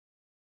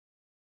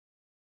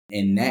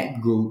And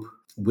that group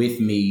with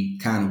me,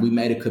 we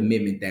made a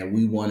commitment that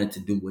we wanted to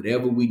do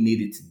whatever we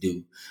needed to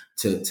do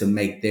to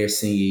make their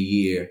senior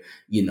year,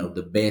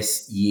 the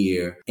best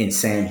year in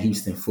Sam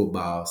Houston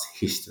football's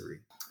history.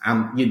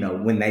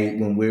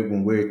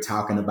 When we're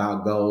talking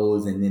about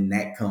goals and then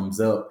that comes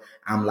up,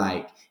 I'm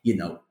like,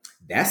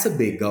 that's a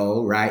big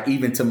goal, right?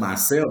 Even to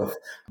myself.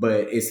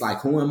 But it's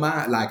like, who am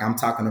I? Like, I'm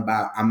talking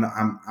about,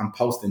 I'm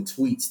posting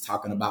tweets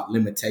talking about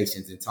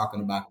limitations and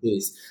talking about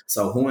this.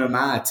 So who am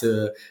I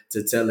to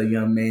tell a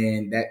young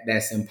man that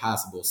that's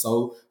impossible?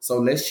 So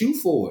let's shoot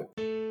for it.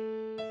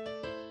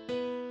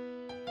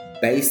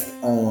 Based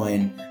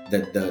on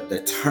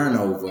the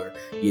turnover,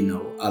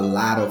 a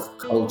lot of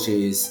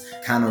coaches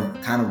kind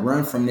of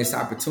run from this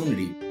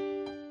opportunity.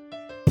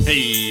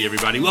 Hey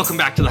everybody, welcome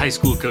back to the High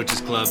School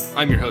Coaches Club.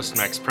 I'm your host,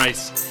 Max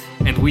Price,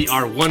 and we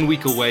are 1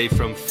 week away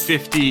from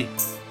 50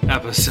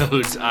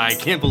 episodes. I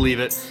can't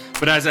believe it,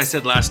 but as I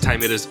said last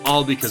time, it is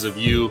all because of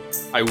you.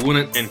 I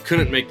wouldn't and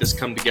couldn't make this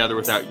come together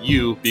without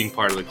you being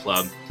part of the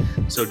club.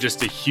 So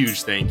just a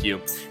huge thank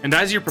you. And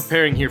as you're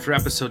preparing here for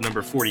episode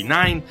number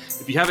 49,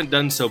 if you haven't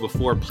done so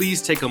before,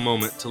 please take a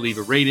moment to leave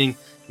a rating,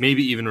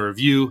 maybe even a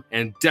review,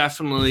 and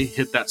definitely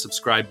hit that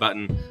subscribe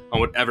button on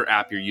whatever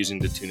app you're using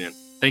to tune in.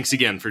 Thanks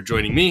again for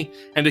joining me,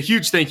 and a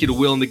huge thank you to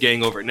Will and the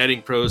gang over at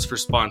Netting Pros for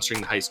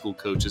sponsoring the High School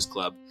Coaches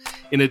Club.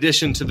 In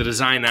addition to the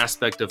design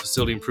aspect of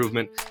facility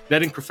improvement,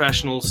 netting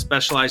professionals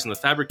specialize in the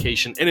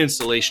fabrication and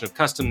installation of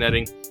custom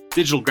netting,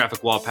 digital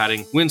graphic wall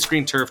padding,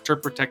 windscreen turf,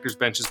 turf protectors,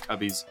 benches,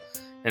 cubbies,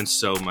 and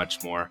so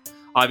much more.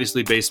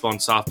 Obviously, baseball and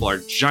softball are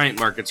giant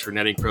markets for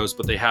Netting Pros,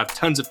 but they have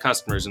tons of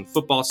customers in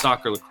football,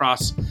 soccer,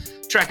 lacrosse,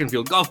 track and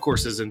field, golf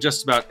courses, and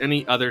just about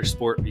any other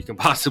sport you can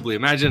possibly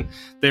imagine.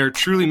 They are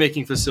truly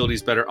making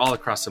facilities better all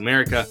across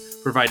America,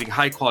 providing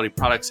high-quality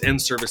products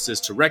and services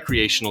to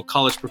recreational,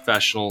 college,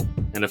 professional,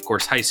 and of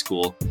course, high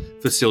school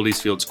facilities,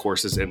 fields,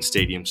 courses, and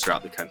stadiums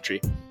throughout the country.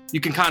 You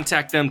can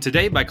contact them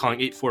today by calling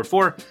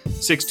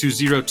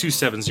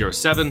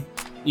 844-620-2707,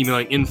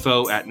 emailing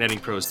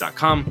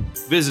info@nettingpros.com,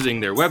 visiting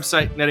their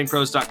website,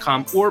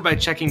 nettingpros.com, or by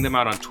checking them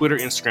out on Twitter,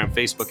 Instagram,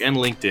 Facebook, and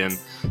LinkedIn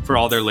for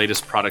all their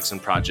latest products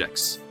and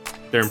projects.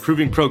 They're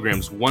improving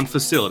programs one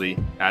facility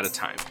at a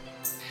time.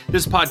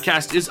 This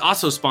podcast is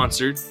also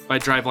sponsored by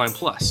Driveline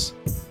Plus.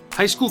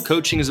 High school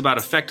coaching is about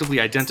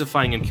effectively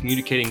identifying and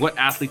communicating what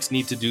athletes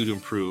need to do to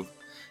improve.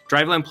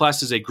 Driveline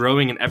Plus is a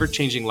growing and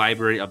ever-changing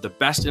library of the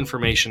best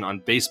information on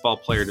baseball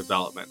player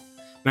development.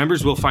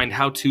 Members will find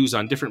how-tos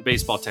on different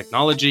baseball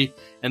technology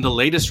and the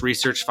latest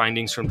research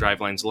findings from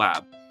Driveline's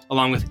lab,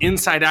 along with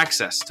inside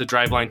access to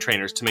Driveline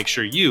trainers to make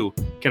sure you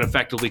can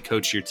effectively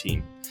coach your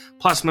team.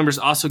 Plus, members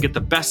also get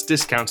the best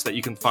discounts that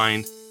you can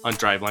find on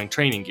Driveline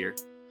training gear.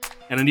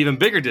 And an even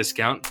bigger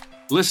discount,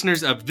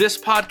 listeners of this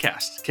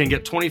podcast can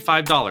get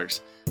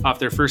 $25 off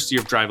their first year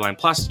of Driveline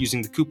Plus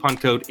using the coupon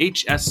code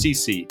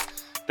HSCC.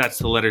 That's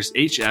the letters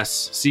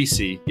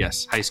HSCC,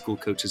 yes, High School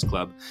Coaches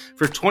Club,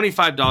 for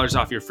 $25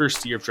 off your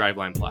first year of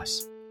Driveline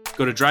Plus.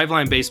 Go to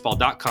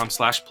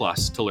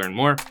drivelinebaseball.com/plus to learn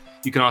more.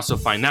 You can also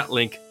find that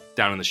link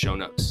down in the show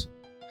notes.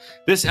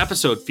 This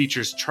episode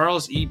features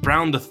Charles E.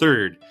 Brown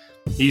III.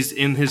 He's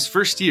in his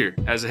first year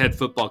as a head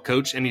football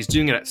coach, and he's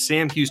doing it at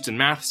Sam Houston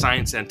Math,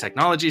 Science, and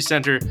Technology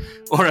Center,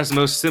 or as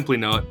most simply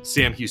know it,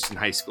 Sam Houston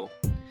High School.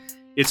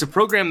 It's a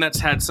program that's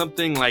had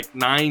something like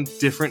 9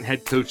 different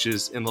head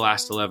coaches in the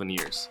last 11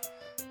 years.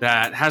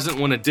 That hasn't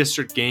won a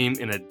district game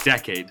in a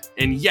decade,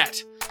 and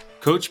yet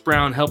Coach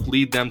Brown helped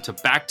lead them to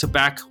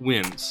back-to-back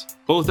wins,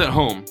 both at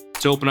home,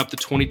 to open up the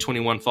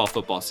 2021 fall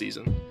football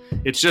season.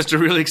 It's just a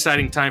really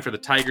exciting time for the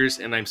Tigers,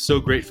 and I'm so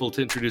grateful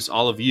to introduce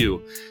all of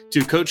you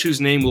to a coach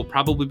whose name will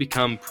probably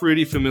become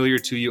pretty familiar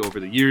to you over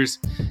the years.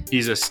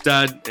 He's a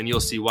stud, and you'll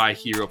see why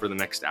here over the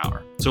next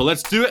hour. So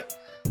let's do it.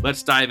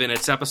 Let's dive in.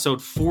 It's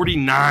episode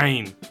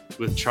 49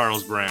 with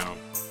Charles Brown.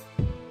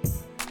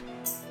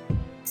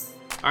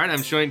 All right,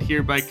 I'm joined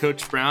here by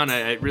Coach Brown.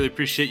 I really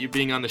appreciate you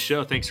being on the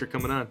show. Thanks for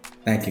coming on.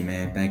 Thank you,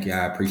 man. Thank you.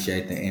 I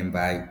appreciate the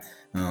invite.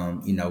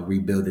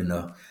 Rebuilding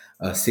a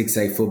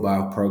 6A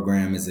football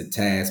program is a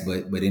task,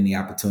 but any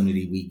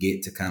opportunity we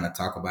get to kind of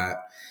talk about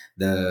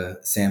the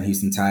Sam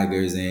Houston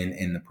Tigers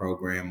and the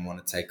program, I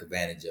want to take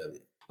advantage of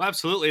it. Well,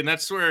 absolutely. And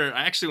that's where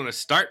I actually want to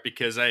start,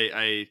 because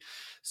I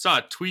saw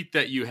a tweet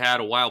that you had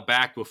a while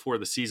back before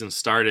the season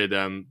started.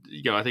 I think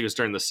it was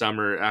during the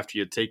summer after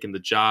you had taken the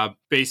job.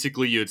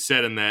 Basically, you had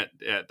said in that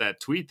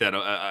tweet that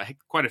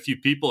quite a few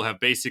people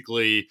have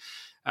basically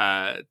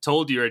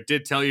told you, or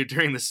did tell you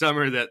during the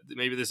summer, that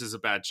maybe this is a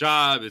bad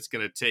job. It's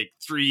going to take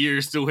 3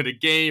 years to win a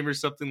game or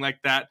something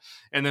like that.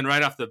 And then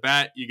right off the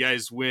bat, you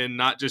guys win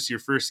not just your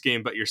first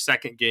game, but your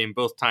second game,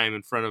 both time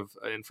in front of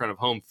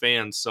home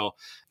fans. So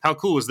how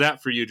cool was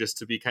that for you, just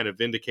to be kind of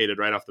vindicated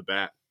right off the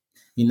bat?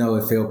 It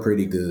felt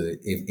pretty good.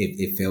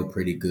 It felt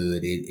pretty good.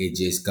 It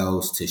just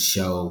goes to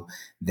show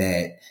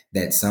that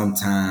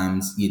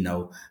sometimes,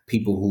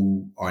 people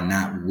who are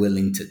not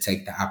willing to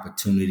take the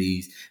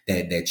opportunities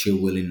that you're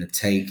willing to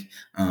take,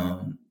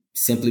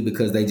 simply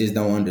because they just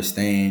don't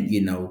understand,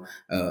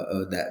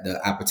 that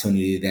the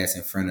opportunity that's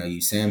in front of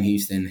you. Sam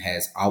Houston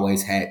has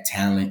always had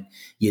talent.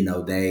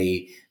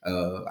 They,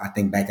 I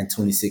think back in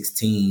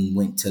 2016,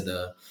 went to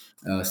the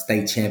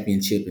state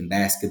championship in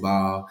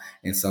basketball.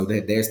 And so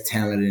there's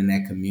talent in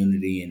that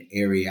community and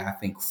area. I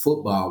think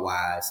football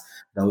wise,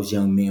 those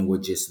young men were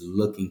just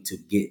looking to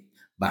get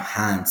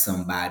behind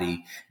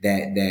somebody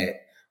that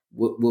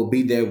will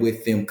be there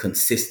with them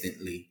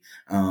consistently,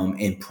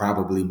 and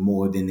probably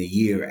more than a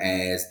year,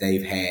 as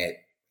they've had,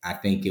 I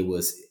think it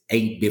was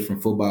 8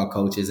 different football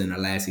coaches in the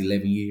last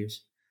 11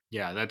 years.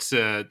 Yeah,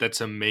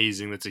 that's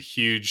amazing. That's a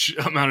huge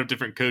amount of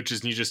different coaches.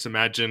 And you just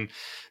imagine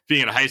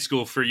being in high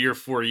school for your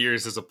 4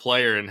 years as a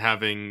player and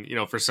having,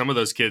 for some of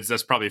those kids,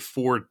 that's probably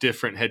 4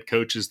 different head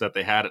coaches that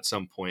they had at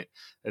some point.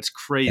 That's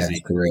crazy.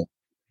 That's correct.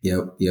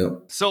 Yep.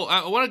 So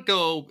I want to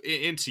go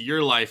into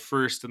your life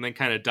first and then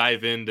kind of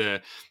dive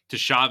into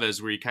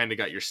Chavez, where you kind of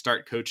got your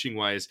start coaching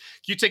wise.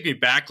 Can you take me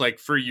back, like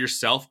for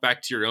yourself,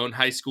 back to your own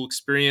high school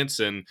experience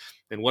and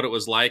what it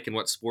was like and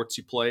what sports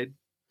you played?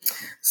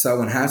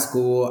 So in high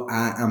school,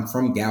 I'm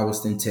from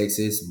Galveston,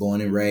 Texas, born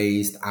and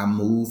raised. I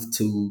moved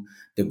to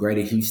the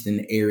greater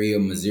Houston area,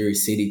 Missouri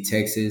City,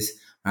 Texas.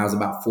 I was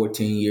about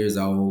 14 years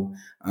old,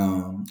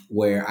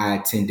 where I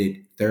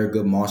attended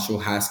Thurgood Marshall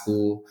High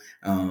School,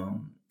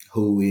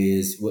 who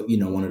is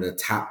one of the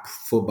top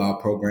football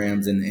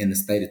programs in the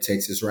state of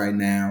Texas right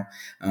now.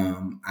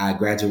 I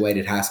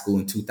graduated high school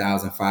in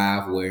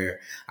 2005, where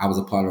I was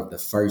a part of the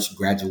first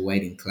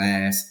graduating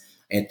class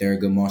at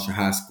Thurgood Marshall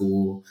High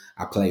School.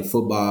 I played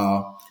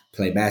football,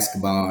 played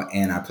basketball,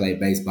 and I played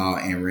baseball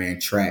and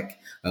ran track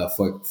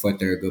for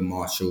Thurgood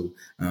Marshall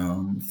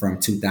from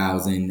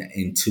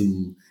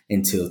 2002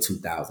 until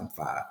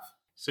 2005.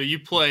 So you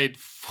played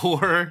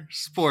 4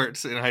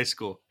 sports in high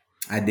school.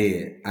 I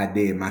did.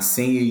 My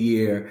senior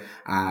year,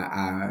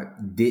 I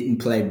didn't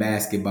play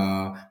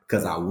basketball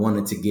because I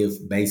wanted to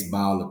give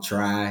baseball a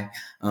try.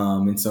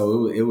 And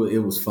so it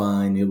was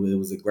fun. It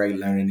was a great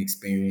learning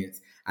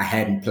experience. I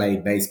hadn't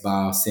played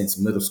baseball since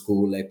middle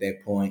school at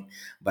that point,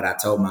 but I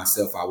told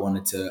myself I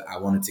wanted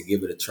to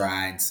give it a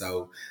try. And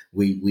so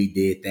we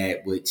did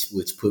that, which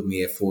put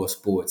me at 4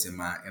 sports in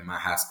my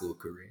high school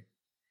career.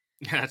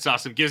 That's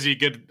awesome. Gives you a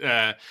good,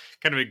 kind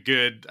of a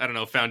good,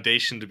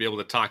 foundation to be able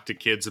to talk to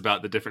kids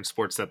about the different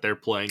sports that they're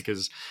playing.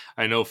 Because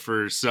I know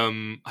for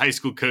some high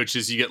school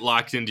coaches, you get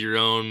locked into your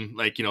own,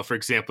 for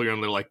example, your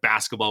own little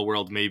basketball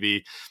world,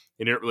 maybe.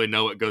 You don't really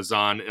know what goes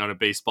on a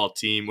baseball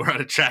team or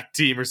on a track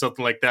team or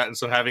something like that. And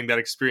so having that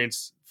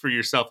experience for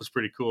yourself is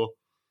pretty cool.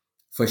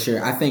 For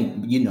sure. I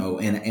think,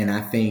 and I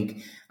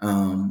think,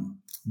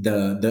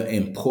 the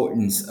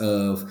importance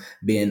of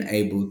being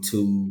able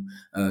to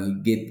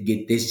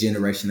get this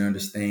generation to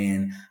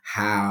understand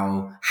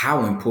how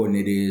important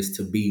it is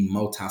to be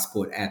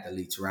multi-sport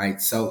athletes,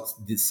 right? So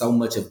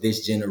much of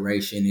this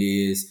generation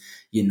is,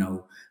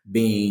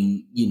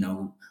 being,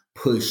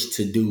 pushed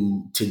to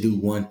do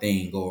one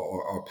thing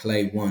or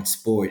play one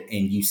sport.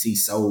 And you see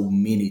so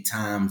many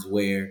times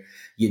where,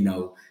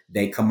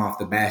 they come off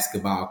the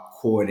basketball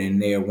court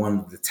and they're one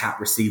of the top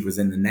receivers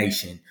in the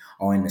nation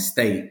or in the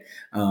state,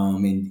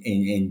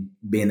 and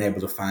being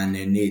able to find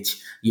their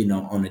niche,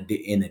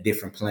 in a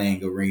different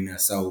playing arena.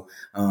 So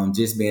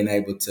just being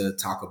able to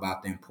talk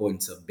about the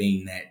importance of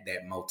being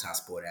that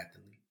multi-sport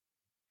athlete.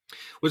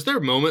 Was there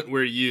a moment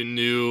where you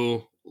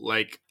knew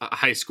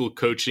high school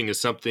coaching is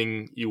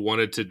something you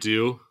wanted to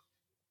do?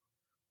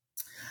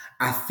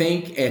 I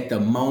think at the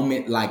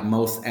moment, like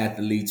most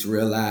athletes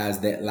realize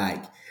that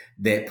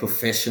that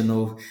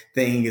professional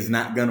thing is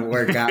not going to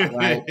work out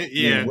right.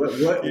 Yeah.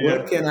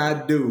 What can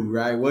I do,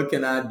 right? What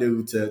can I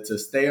do to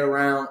stay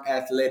around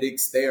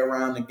athletics, stay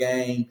around the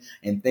game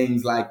and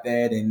things like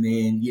that? And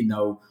then,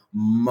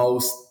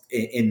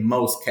 in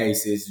most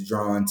cases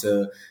drawn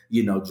to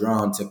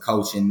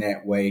coaching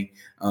that way.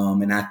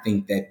 And I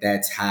think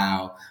that's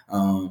how,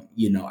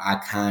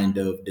 I kind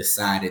of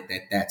decided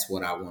that that's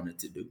what I wanted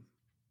to do.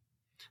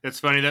 That's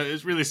funny. That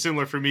is really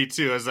similar for me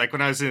too. I was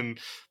when I was in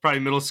probably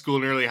middle school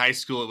and early high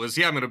school, it was,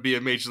 I'm going to be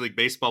a Major League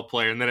Baseball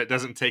player. And then it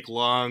doesn't take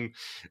long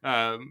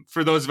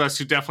for those of us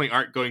who definitely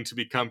aren't going to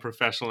become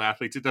professional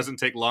athletes. It doesn't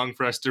take long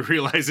for us to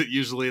realize it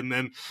usually. And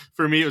then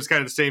for me, it was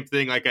kind of the same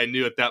thing. I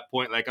knew at that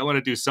point, I want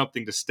to do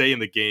something to stay in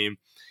the game.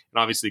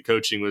 And obviously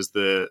coaching was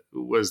the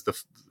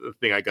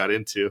thing I got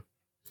into.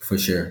 For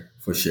sure.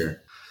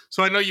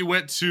 So I know you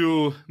went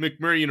to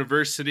McMurray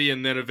University,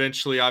 and then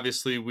eventually,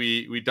 obviously,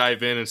 we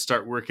dive in and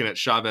start working at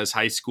Chavez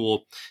High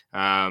School.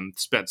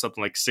 Spent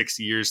something like 6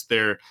 years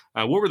there.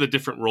 What were the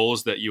different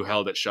roles that you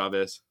held at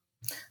Chavez?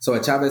 So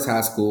at Chavez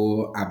High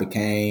School, I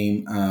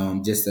became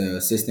just an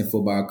assistant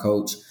football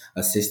coach,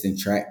 assistant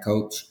track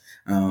coach.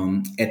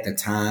 At the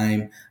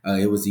time,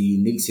 it was a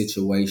unique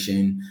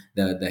situation.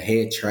 The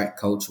head track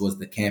coach was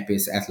the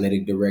campus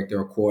athletic director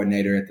or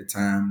coordinator at the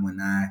time when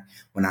I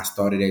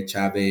started at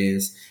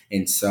Chavez,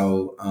 and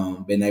so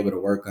been able to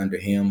work under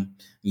him.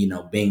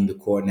 Being the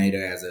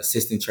coordinator as an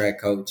assistant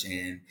track coach,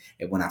 and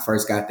when I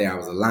first got there, I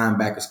was a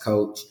linebackers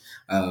coach.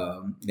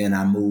 Then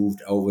I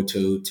moved over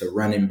to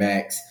running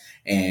backs,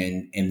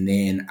 and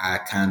then I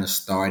kind of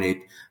started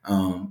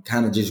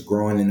kind of just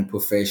growing in the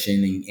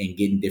profession and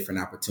getting different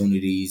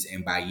opportunities.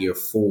 And by year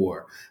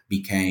 4,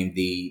 became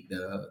the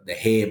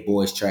head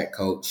boys track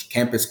coach,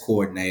 campus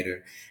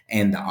coordinator,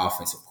 and the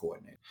offensive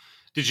coordinator.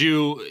 Did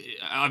you,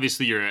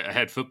 obviously you're a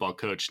head football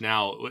coach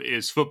now,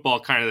 is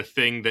football kind of the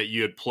thing that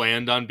you had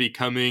planned on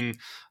becoming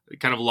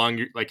kind of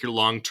your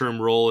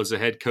long-term role as a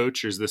head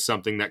coach, or is this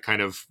something that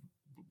kind of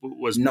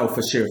was? No,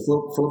 for sure.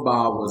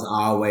 Football was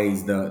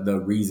always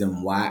the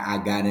reason why I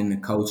got into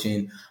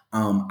coaching.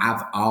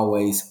 I've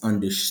always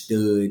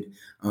understood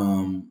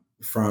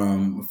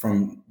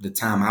from the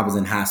time I was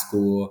in high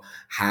school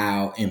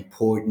how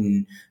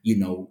important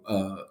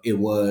it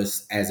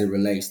was as it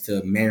relates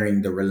to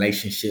marrying the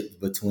relationships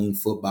between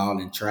football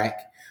and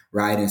track.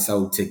 Right. And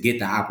so to get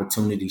the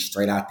opportunity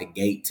straight out the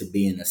gate to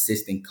be an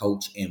assistant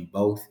coach in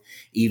both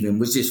even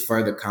was just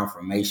further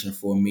confirmation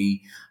for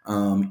me.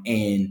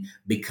 And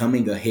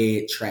becoming a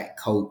head track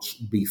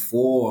coach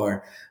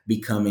before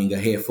becoming a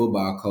head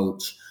football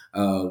coach,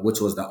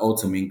 which was the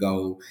ultimate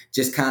goal,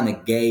 just kind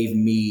of gave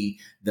me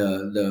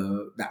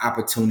the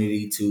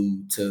opportunity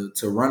to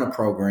run a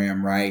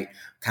program, right?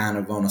 Kind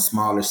of on a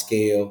smaller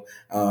scale,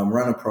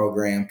 run a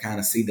program, kind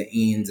of see the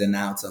ins and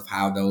outs of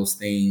how those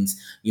things,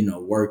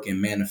 work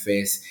and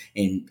manifest,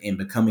 and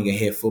becoming a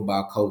head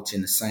football coach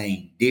in the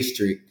same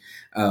district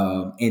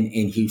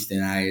in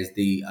Houston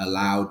ISD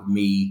allowed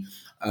me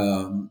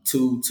to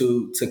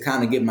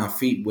kind of get my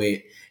feet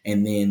wet.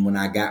 And then when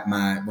I got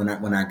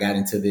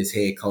into this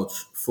head coach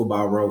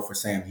football role for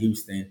Sam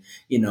Houston,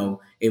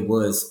 it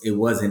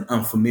wasn't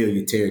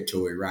unfamiliar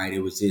territory, right?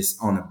 It was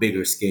just on a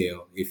bigger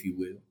scale, if you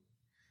will.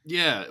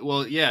 Yeah,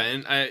 well, yeah,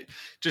 and I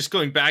just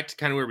going back to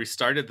kind of where we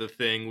started the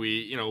thing,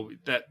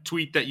 that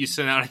tweet that you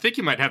sent out, I think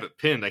you might have it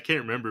pinned, I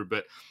can't remember,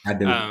 but I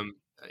do.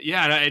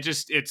 Yeah,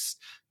 it's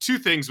two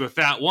things with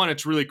that. One,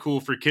 it's really cool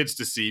for kids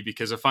to see,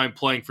 because if I'm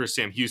playing for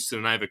Sam Houston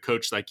and I have a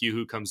coach like you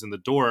who comes in the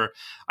door,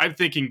 I'm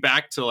thinking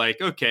back to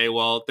okay,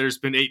 well, there's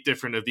been 8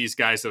 different of these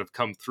guys that have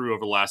come through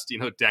over the last,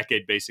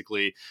 decade,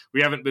 basically.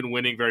 We haven't been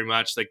winning very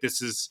much.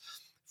 This is,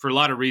 for a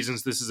lot of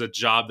reasons, this is a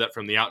job that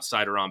from the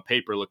outside or on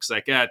paper looks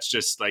like, it's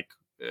just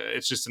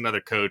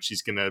another coach.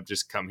 He's going to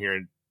just come here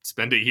and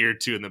spend a year or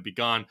two and then be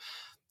gone.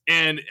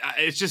 And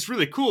it's just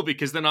really cool,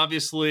 because then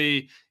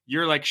obviously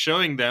you're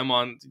showing them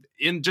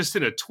in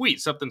a tweet,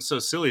 something so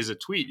silly as a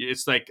tweet.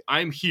 It's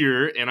I'm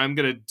here and I'm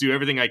going to do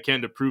everything I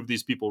can to prove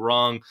these people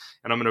wrong.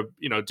 And I'm going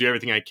to, do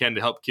everything I can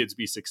to help kids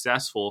be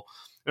successful.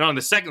 And on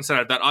the second side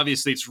of that,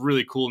 obviously it's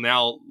really cool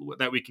now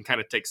that we can kind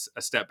of take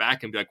a step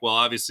back and be well,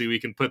 obviously we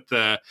can put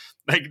the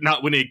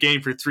not winning a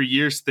game for 3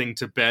 years thing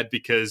to bed,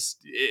 because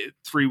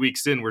 3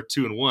 weeks in we're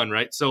 2-1,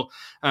 right? So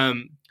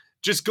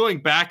just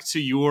going back to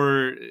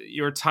your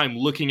time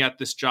looking at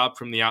this job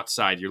from the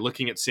outside, you're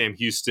looking at Sam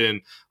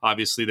Houston.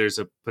 Obviously there's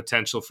a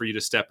potential for you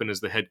to step in as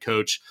the head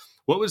coach.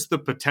 What was the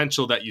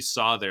potential that you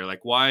saw there?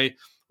 Why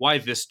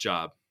this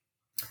job?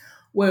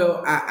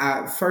 Well,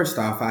 I first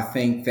off, I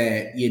think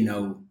that,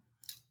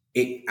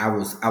 I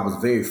was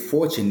very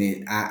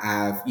fortunate.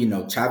 I've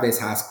Chavez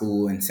High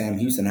School and Sam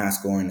Houston High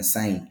School are in the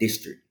same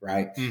district,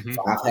 right? Mm-hmm.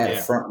 So I've had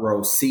a front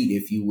row seat,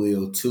 if you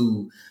will,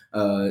 to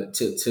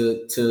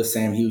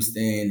Sam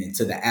Houston and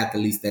to the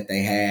athletes that they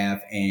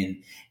have,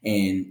 and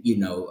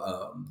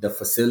the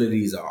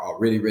facilities are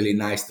really, really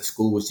nice. The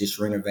school was just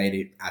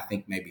renovated, I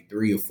think maybe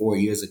 3 or 4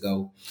 years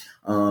ago,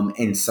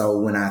 and so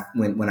when I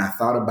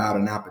thought about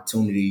an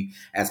opportunity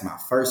as my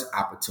first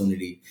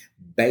opportunity,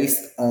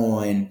 based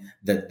on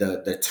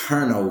the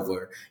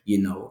turnover,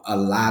 a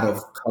lot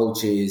of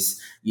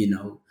coaches,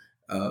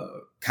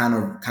 kind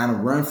of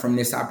run from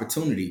this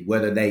opportunity,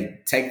 whether they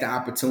take the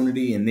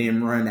opportunity and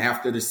then run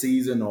after the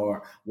season,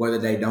 or whether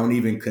they don't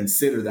even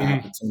consider the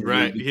opportunity,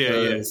 right.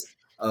 because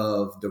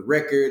of the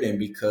record and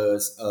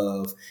because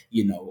of,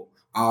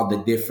 all the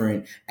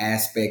different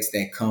aspects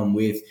that come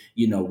with,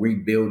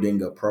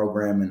 rebuilding a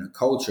program and a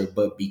culture.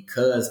 But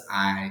because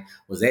I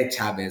was at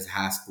Chavez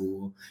High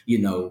School,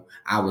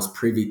 I was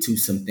privy to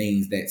some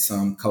things that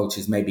some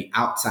coaches maybe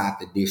outside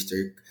the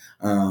district,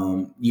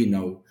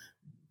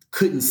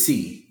 couldn't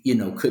see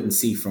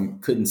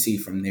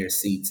from their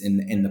seats,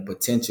 and the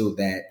potential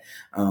that,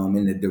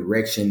 in the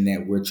direction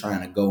that we're trying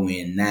to go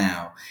in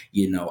now,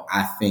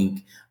 I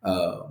think,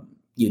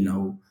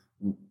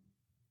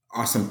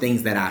 are some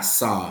things that I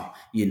saw,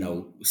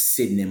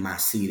 sitting in my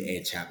seat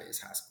at Chavez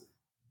High School.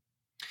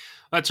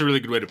 That's a really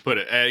good way to put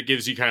it. It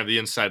gives you kind of the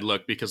inside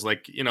look, because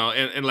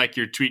and like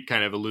your tweet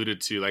kind of alluded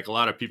to, a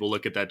lot of people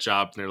look at that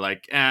job and they're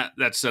like,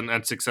 that's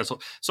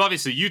unsuccessful. So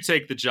obviously you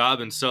take the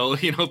job. And so,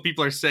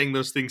 people are saying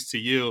those things to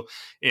you,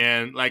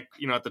 and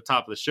at the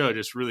top of the show,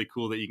 just really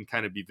cool that you can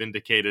kind of be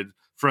vindicated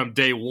from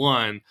day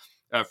one,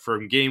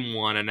 from game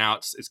one, and now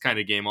it's kind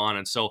of game on.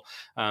 And so,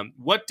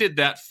 what did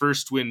that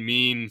first win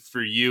mean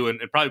for you, and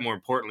probably more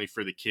importantly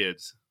for the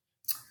kids?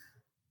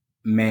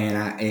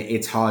 Man,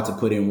 it's hard to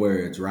put in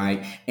words,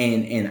 right?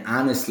 And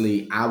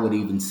honestly, I would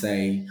even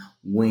say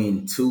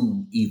win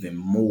two even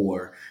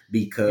more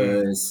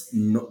because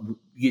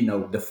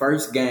the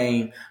first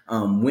game,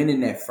 winning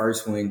that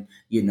first one,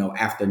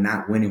 after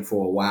not winning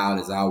for a while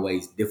is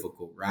always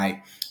difficult,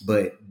 right?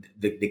 But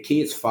the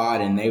kids fought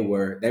and they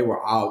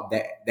were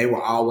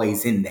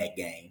always in that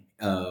game,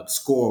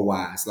 score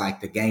wise.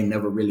 Like the game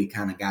never really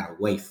kind of got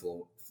away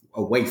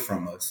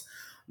from us.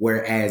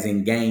 Whereas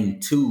in game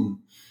two,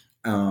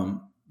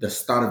 the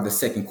start of the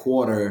second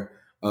quarter,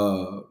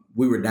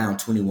 we were down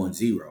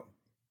 21-0.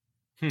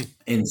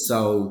 And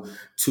so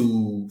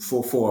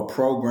for a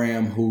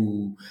program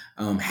who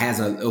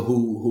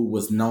who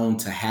was known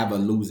to have a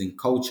losing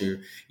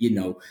culture,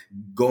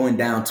 going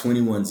down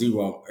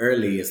 21-0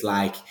 early is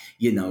like,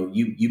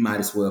 you might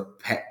as well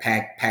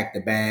pack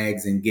the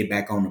bags and get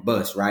back on the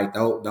bus, right?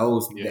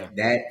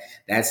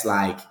 That's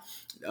like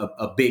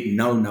a big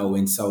no-no.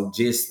 And so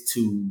just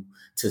to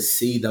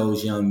see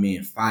those young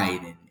men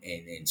fight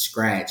and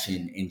scratch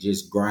and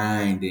just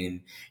grind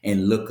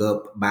and look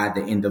up by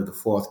the end of the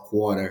fourth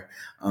quarter,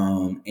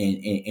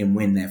 and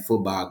win that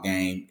football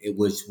game, it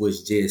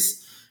was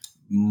just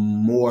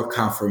more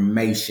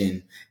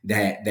confirmation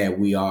that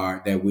we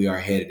are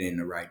headed in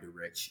the right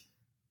direction.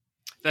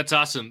 That's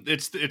awesome.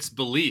 It's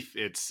belief.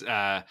 It's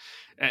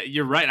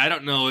you're right. I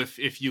don't know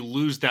if you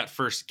lose that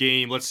first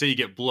game, let's say you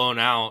get blown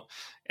out,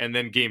 and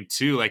then game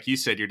two, like you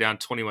said, you're down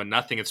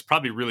 21-0. It's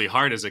probably really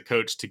hard as a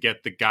coach to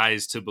get the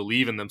guys to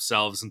believe in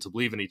themselves and to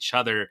believe in each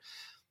other,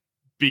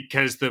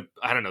 because the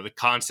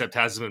concept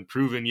hasn't been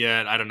proven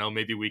yet. I don't know,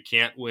 maybe we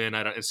can't win.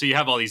 And so you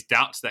have all these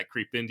doubts that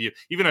creep into you.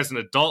 Even as an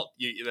adult,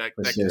 that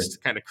can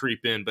just kind of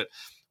creep in. But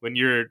when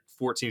you're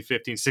 14,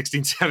 15,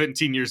 16,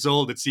 17 years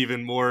old, it's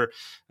even more,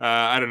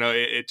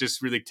 it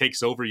just really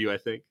takes over you, I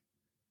think.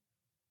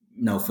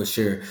 No, for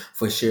sure.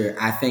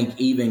 I think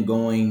even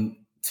going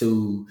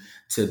to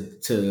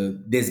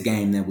this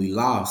game that we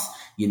lost,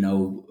 you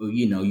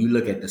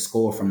look at the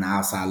score from the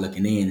outside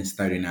looking in, it's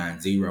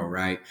 39-0,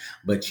 right?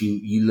 But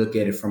you look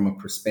at it from a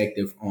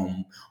perspective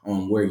on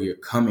where you're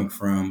coming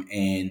from.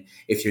 And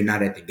if you're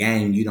not at the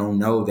game, you don't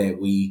know that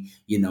we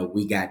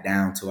got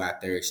down to our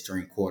third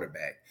string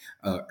quarterback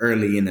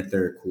early in the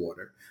third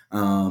quarter.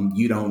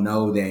 You don't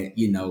know that,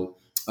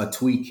 a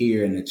tweak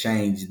here and a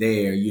change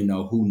there,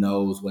 who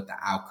knows what the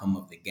outcome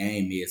of the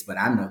game is. But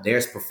I know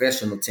there's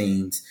professional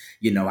teams,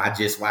 I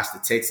just watched the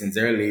Texans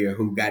earlier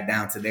who got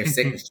down to their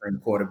second string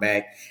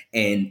quarterback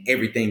and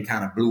everything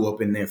kind of blew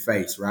up in their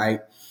face, right?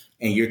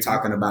 And you're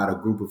talking about a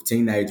group of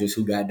teenagers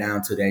who got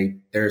down to their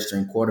third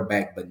string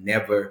quarterback, but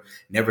never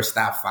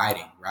stopped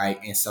fighting, right?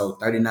 And so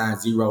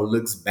 39-0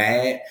 looks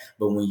bad,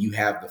 but when you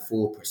have the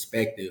full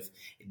perspective,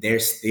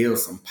 there's still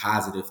some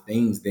positive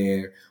things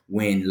there.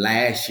 When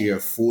last year,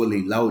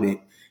 fully loaded,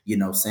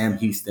 Sam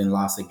Houston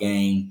lost a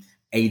game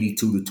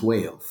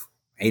 82-12,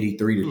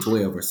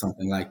 83-12 or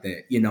something like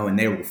that, and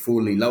they were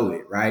fully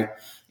loaded, right?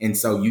 And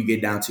so you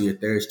get down to your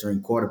third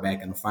string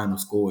quarterback and the final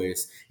score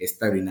is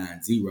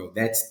 39-0.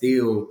 That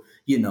still,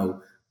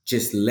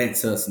 just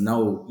lets us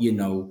know,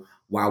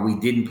 while we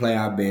didn't play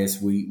our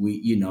best, we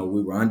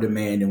were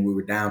undermanned and we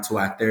were down to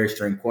our third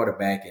string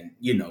quarterback, and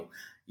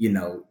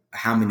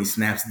how many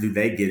snaps do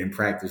they get in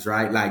practice,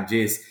 right? Like,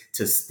 just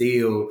to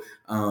still,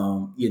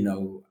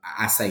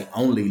 I say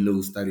only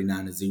lose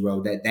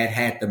 39-0, that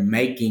had the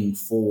making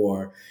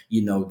for,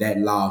 that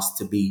loss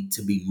to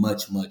be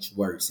much, much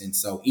worse. And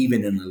so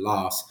even in the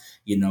loss,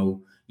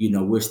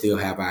 we still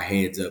have our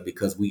heads up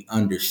because we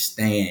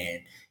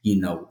understand,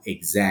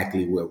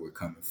 exactly where we're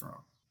coming from.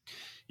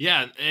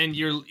 Yeah. And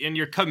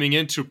you're coming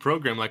into a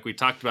program like we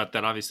talked about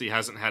that obviously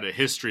hasn't had a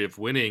history of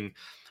winning,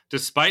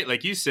 despite,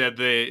 like you said,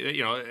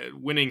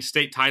 winning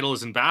state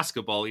titles in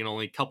basketball,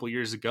 only a couple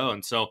years ago.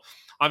 And so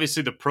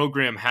obviously the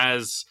program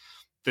has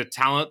the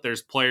talent,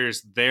 there's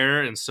players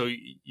there. And so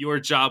your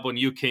job when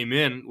you came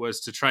in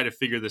was to try to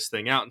figure this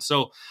thing out. And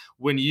so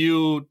when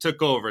you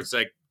took over, it's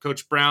like,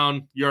 Coach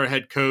Brown, you're a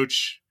head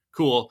coach.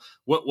 Cool.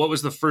 What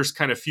was the first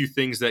kind of few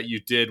things that you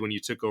did when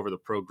you took over the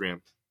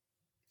program?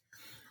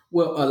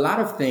 Well, a lot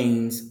of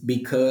things,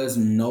 because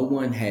no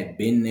one had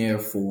been there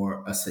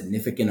for a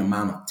significant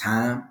amount of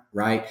time,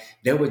 right?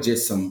 There were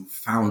just some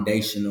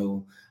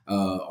foundational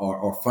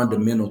or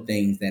fundamental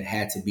things that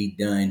had to be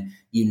done,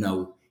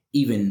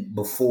 even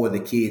before the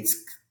kids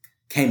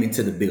came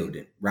into the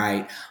building,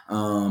 right?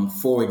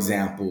 For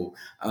example,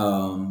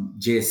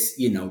 just,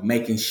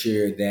 making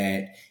sure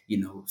that,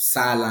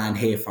 sideline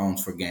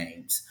headphones for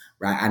games,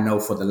 right? I know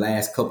for the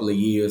last couple of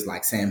years,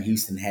 like Sam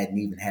Houston hadn't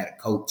even had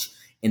a coach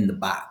in the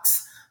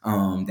box.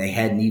 They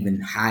hadn't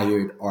even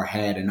hired or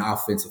had an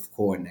offensive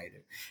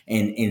coordinator.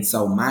 And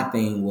so my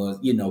thing was,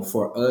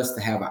 for us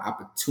to have an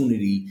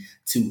opportunity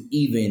to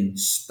even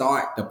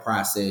start the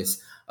process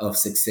of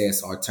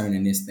success or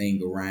turning this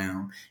thing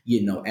around,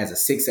 as a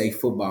 6A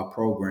football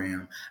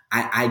program,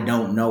 I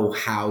don't know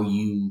how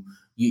you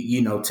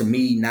to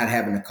me, not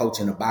having a coach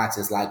in the box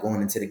is like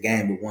going into the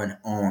game with one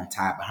arm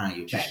tied behind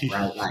your back,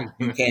 right? Like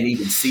you can't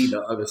even see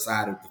the other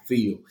side of the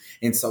field.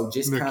 And so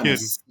just No kind of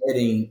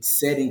kidding.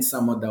 setting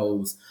some of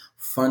those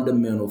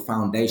fundamental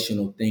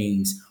foundational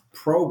things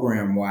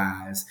program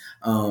wise,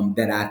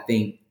 that I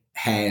think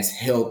has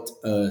helped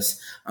us,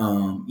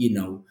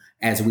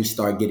 as we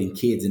start getting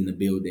kids in the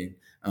building,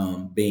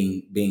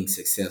 being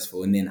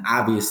successful. And then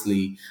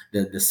obviously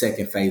the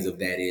second phase of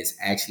that is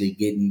actually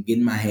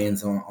getting my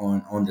hands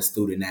on the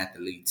student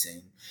athletes,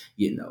 and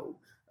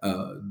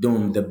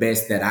doing the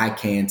best that I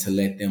can to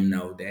let them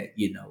know that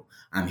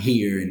I'm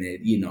here, and that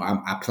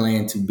I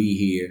plan to be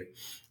here,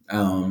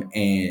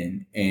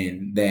 and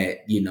that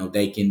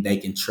they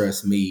can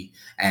trust me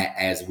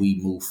as we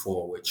move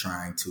forward,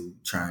 trying to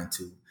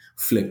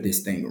flip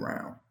this thing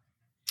around.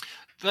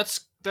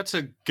 That's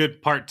a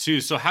good part too.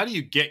 So how do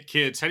you get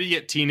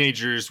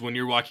teenagers when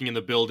you're walking in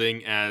the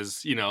building,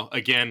 as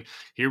again,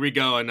 here we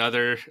go,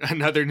 another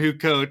new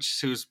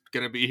coach who's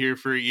going to be here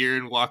for a year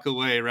and walk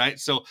away, right?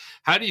 So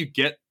how do you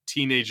get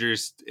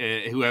teenagers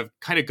who have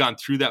kind of gone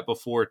through that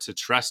before to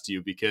trust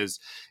you? Because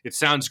it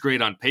sounds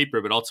great on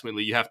paper, but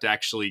ultimately you have to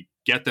actually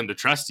get them to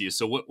trust you.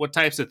 So what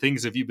types of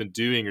things have you been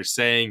doing or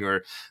saying,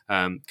 or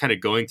kind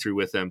of going through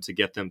with them to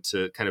get them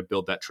to kind of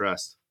build that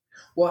trust?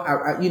 Well,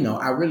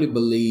 I really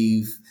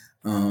believe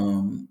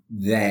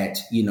that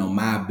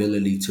my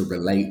ability to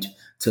relate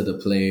to the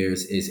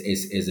players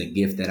is a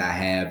gift that I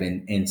have,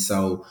 and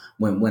so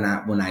when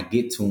I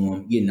get to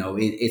them,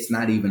 it's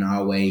not even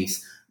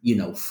always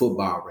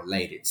football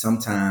related.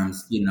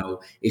 Sometimes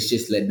it's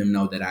just letting them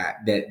know that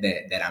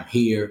that I'm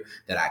here,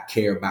 that I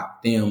care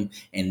about them,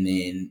 and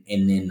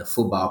then the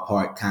football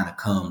part kind of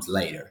comes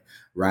later.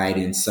 Right.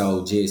 And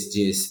so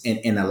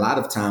and a lot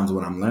of times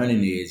what I'm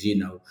learning is,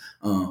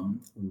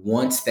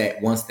 once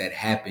that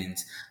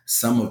happens,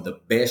 some of the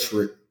best,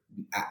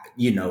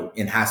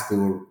 in high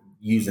school,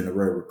 using the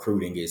word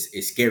recruiting is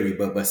scary,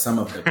 but some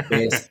of the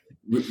best,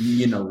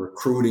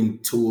 recruiting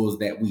tools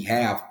that we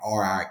have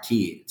are our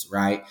kids.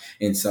 Right.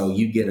 And so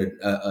you get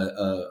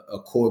a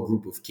core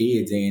group of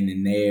kids in,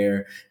 and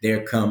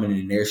they're coming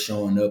and they're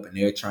showing up, and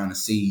they're trying to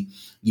see,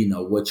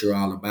 what you're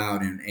all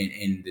about, and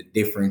the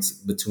difference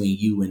between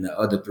you and the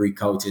other three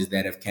coaches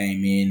that have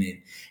came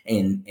in,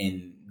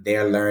 and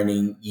they're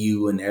learning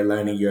you, and they're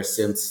learning your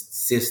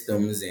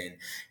systems, and,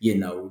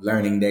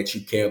 learning that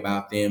you care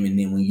about them. And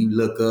then when you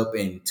look up,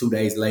 and 2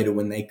 days later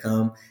when they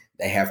come,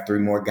 they have 3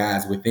 more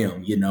guys with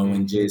them,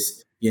 and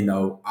just,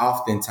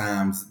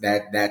 oftentimes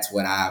that's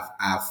what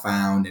I've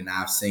found and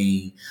I've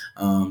seen,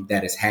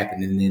 that is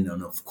happening. And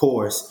then, of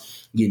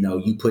course,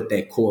 you put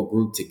that core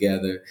group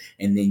together,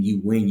 and then you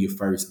win your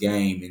first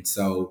game. And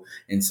so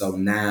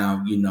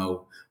now,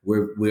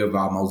 we've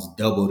almost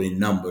doubled in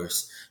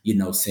numbers,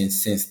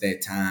 since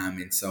that time.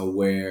 And so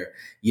where,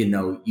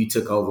 you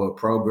took over a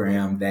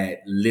program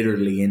that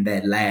literally in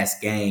that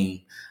last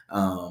game,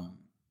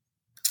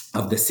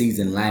 of the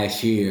season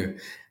last year,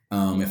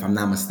 if I'm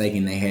not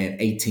mistaken, they had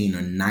 18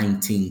 or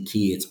 19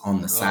 kids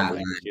on the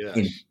sideline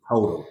in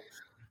total.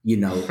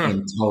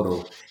 In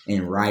total.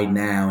 And right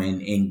now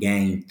in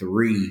game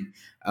 3,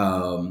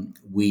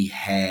 we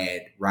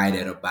had right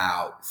at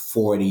about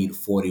 40 to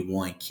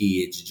 41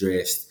 kids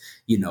dressed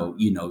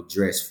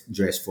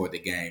for the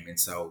game. And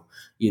so,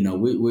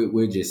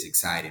 we're just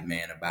excited,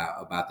 man,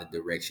 about the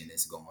direction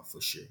it's going,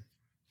 for sure.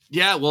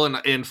 Yeah, well,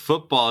 in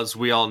football, as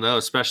we all know,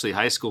 especially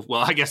high school,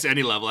 well, I guess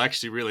any level,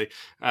 actually, really,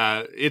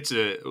 it's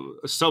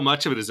so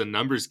much of it is a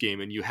numbers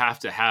game, and you have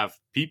to have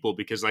people,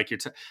 because like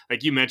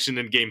you mentioned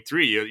in game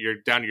 3,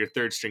 you're down to your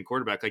third string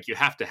quarterback. Like, you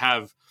have to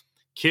have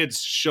kids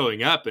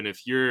showing up, and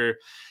if you're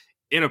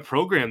in a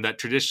program that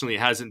traditionally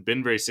hasn't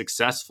been very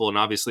successful, and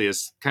obviously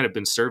has kind of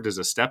been served as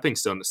a stepping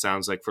stone, it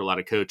sounds like, for a lot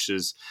of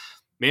coaches.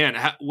 Man,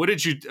 how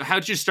did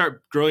you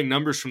start growing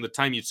numbers from the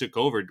time you took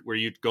over? Were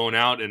you going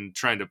out and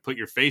trying to put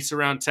your face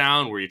around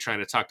town? Were you trying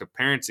to talk to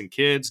parents and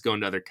kids,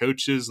 going to other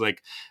coaches?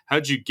 Like,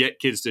 how'd you get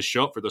kids to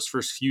show up for those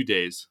first few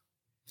days?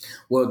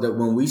 Well,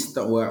 when we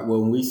started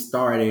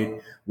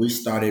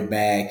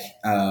back.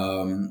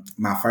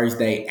 My first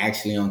day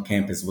actually on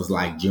campus was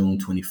like June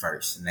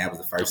 21st, and that was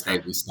the first day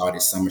we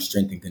started summer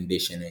strength and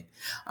conditioning.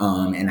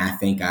 And I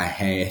think I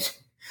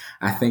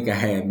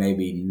had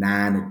maybe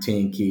 9 or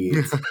 10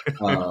 kids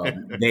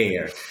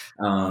there,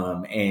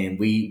 and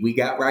we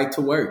got right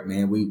to work,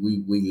 man.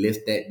 We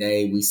lifted that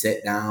day. We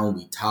sat down,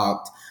 we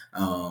talked,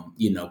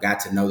 got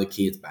to know the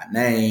kids by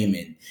name,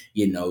 and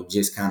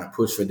just kind of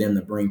push for them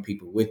to bring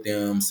people with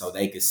them so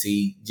they could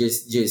see,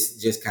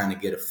 just kind of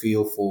get a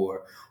feel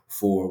for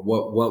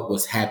what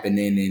was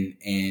happening,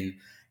 and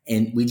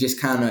it just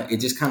kind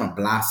of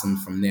blossomed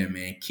from there,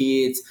 man.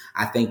 Kids,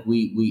 I think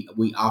we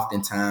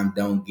oftentimes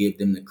don't give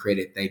them the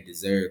credit they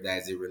deserve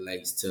as it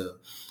relates to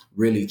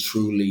really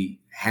truly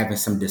having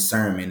some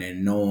discernment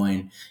and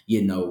knowing,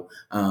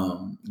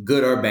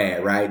 good or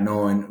bad, right?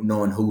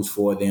 Knowing who's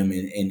for them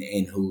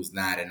and who's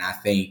not. And I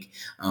think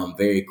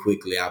very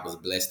quickly I was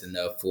blessed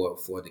enough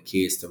for the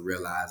kids to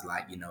realize,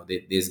 like,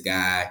 that this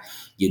guy,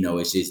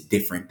 is just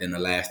different than the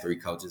last 3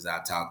 coaches I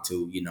talked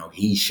to.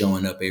 He's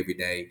showing up every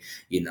day.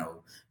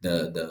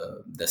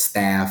 The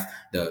staff,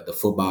 the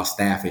football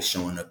staff is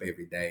showing up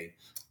every day.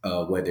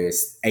 Whether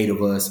it's 8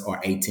 of us or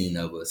 18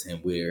 of us,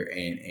 and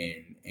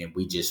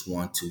we just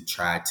want to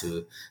try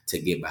to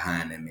get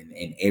behind them.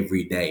 And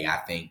every day, I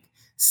think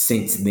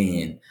since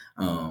then,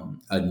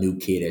 a new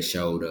kid has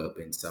showed up,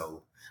 and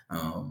so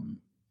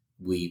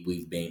we've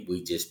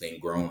just been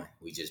growing.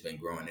 We've just been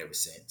growing ever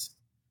since.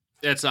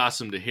 That's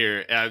awesome to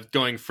hear.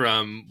 Going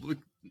from,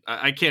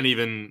 I can't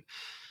even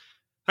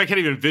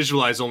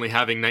visualize only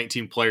having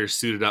 19 players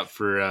suited up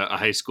for a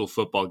high school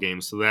football game.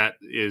 So that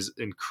is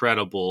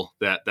incredible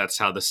that's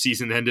how the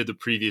season ended the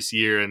previous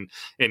year. And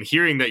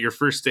hearing that your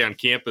first day on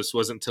campus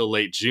wasn't until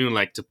late June,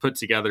 like, to put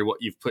together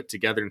what you've put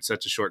together in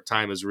such a short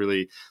time is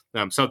really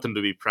something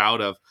to be proud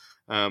of.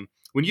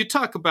 When you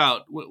talk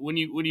about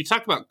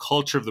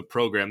culture of the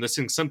program, this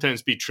can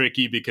sometimes be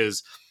tricky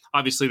because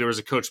obviously there was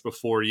a coach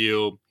before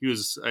you. He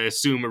was, I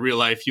assume, a real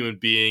life human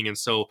being. And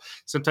so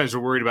sometimes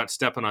we're worried about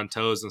stepping on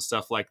toes and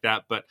stuff like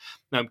that. But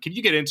can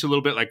you get into a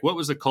little bit, like, what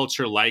was the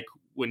culture like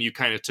when you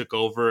kind of took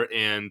over,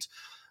 and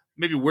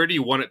maybe where do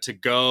you want it to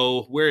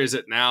go? Where is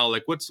it now?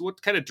 Like,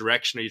 what kind of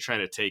direction are you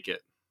trying to take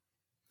it?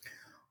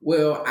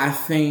 Well, I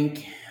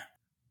think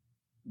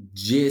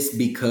just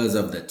because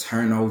of the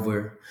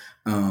turnover,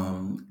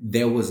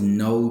 there were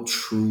no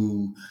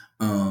true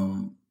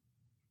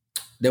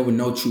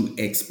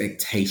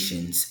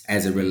expectations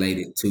as it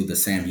related to the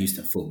Sam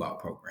Houston football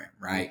program,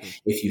 right? Mm-hmm.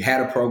 If you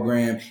had a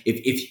program,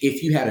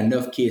 if you had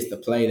enough kids to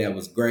play, that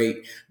was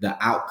great. The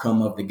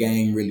outcome of the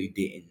game really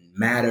didn't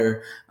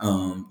matter.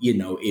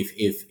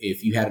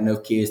 If you had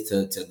enough kids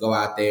to go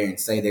out there and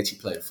say that you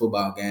played a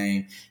football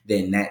game,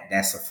 then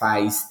that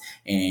sufficed,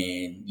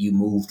 and you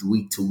moved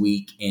week to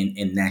week,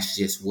 and that's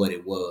just what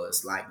it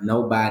was. Like,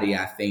 nobody,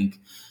 I think,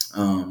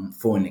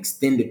 for an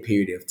extended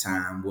period of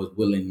time was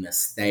willing to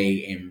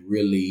stay and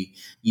really,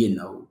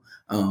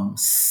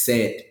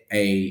 set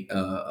a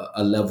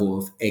level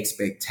of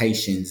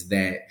expectations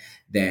that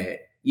the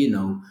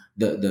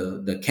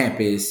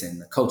campus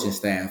and the coaching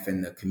staff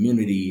and the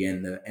community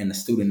and the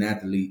student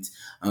athletes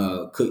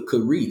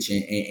could reach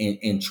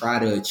and try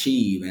to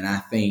achieve. And I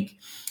think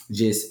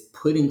just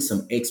putting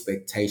some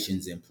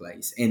expectations in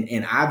place,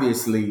 and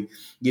obviously,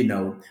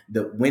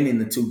 the winning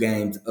the 2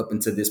 games up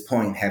until this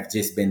point have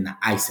just been the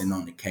icing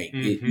on the cake.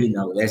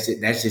 Mm-hmm.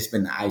 That's just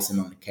been the icing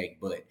on the cake.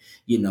 But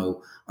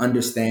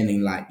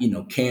understanding, like,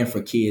 caring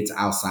for kids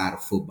outside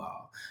of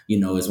football,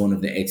 is one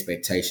of the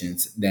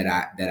expectations that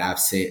I've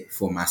set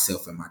for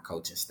myself and my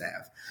coaching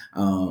staff.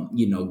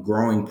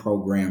 Growing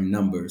program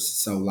numbers.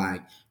 So,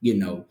 like,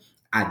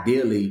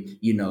 ideally,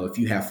 if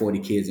you have 40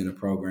 kids in a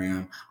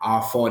program,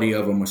 all 40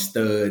 of them are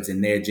studs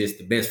and they're just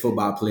the best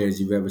football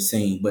players you've ever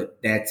seen. But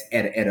that's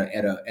at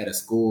a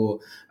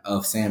school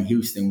of Sam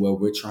Houston, where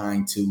we're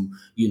trying to,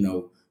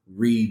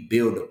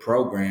 rebuild a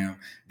program.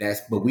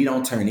 But we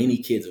don't turn any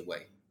kids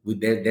away.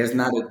 There's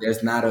not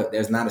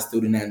a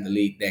student in the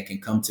league that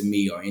can come to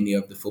me or any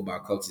of the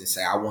football coaches and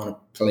say, I want to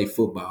play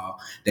football,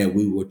 that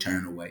we will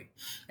turn away.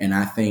 And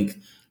I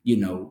think,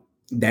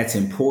 that's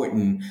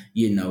important,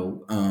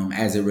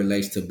 as it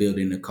relates to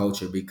building the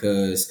culture,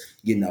 because,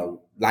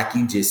 like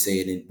you just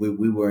said, and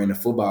we were in a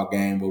football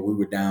game where we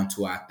were down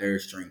to our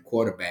 3rd string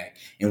quarterback,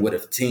 and with a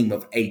team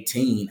of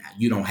 18,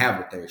 you don't have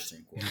a 3rd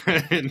string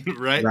quarterback,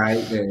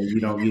 right? You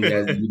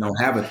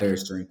don't have a 3rd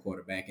string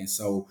quarterback, and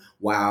so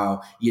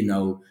while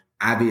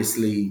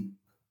obviously,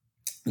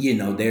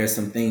 there are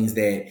some things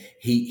that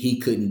he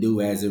couldn't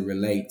do as it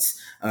relates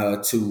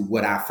to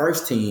what our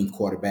first team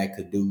quarterback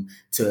could do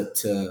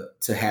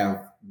to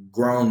have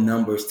grown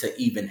numbers to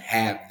even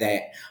have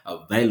that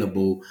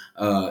available,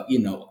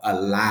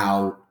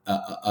 allow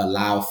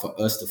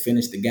for us to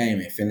finish the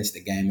game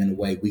in a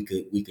way we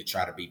could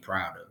try to be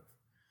proud of.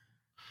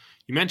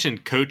 You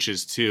mentioned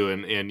coaches too,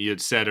 and you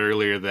had said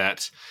earlier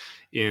that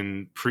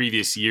in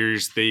previous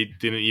years, they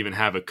didn't even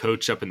have a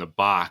coach up in the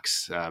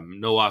box,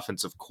 no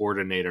offensive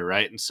coordinator,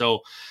 right? And so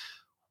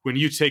when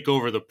you take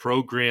over the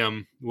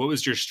program, what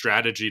was your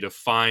strategy to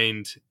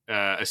find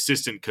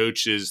assistant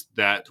coaches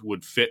that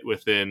would fit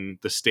within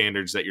the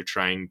standards that you're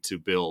trying to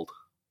build?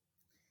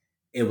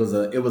 I would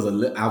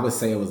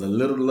say it was a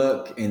little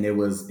luck, and it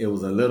was a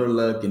little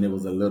luck, and it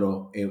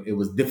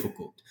was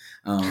difficult.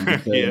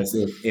 Because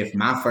if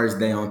my first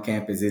day on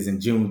campus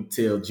isn't June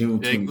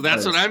 21st,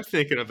 that's what I'm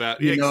thinking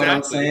about. You know what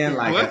I'm saying?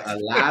 Like a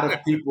lot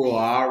of people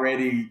are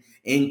already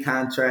in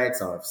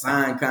contracts or have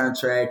signed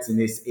contracts,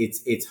 and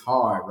it's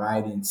hard,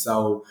 right? And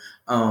so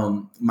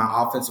my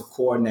offensive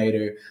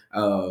coordinator,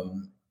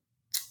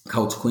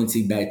 Coach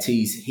Quincy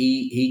Baptiste,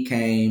 he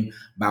came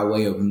by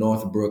way of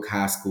Northbrook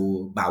High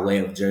School, by way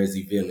of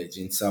Jersey Village.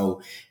 And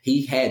so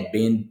he had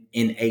been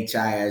in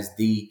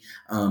HISD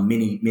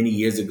many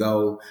years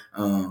ago.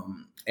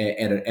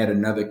 at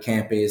another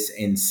campus.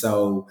 And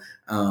so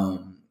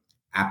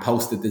I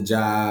posted the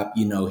job.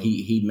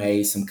 He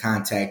made some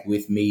contact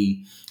with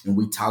me, and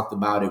we talked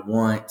about it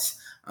once.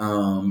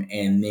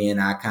 And then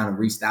I kind of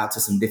reached out to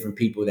some different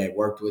people that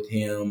worked with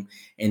him,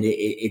 and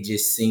it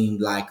just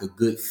seemed like a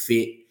good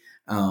fit.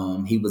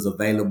 He was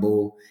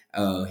available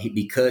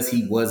because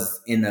he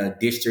was in a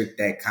district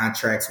that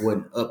contracts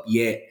wasn't up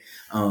yet.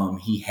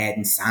 He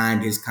hadn't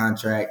signed his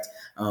contract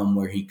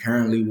where he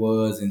currently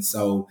was, and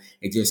so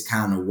it just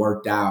kind of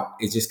worked out.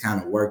 It just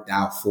kind of worked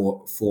out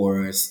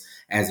for us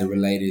as it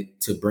related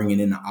to bringing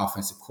in the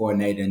offensive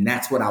coordinator. And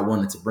that's what I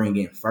wanted to bring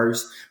in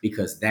first,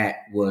 because that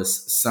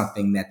was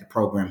something that the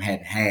program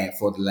hadn't had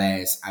for the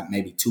last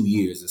maybe 2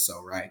 years or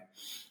so, right?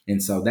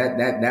 And so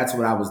that's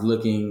what I was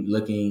looking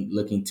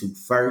to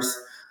first.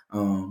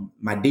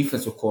 My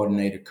defensive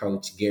coordinator,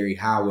 Coach Gary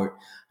Howard,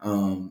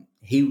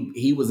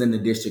 he was in the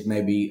district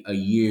maybe a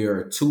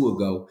year or two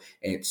ago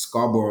at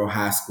Scarborough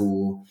High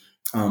School,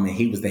 and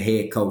he was the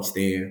head coach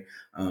there.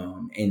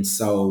 And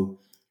so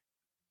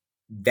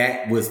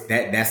that's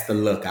the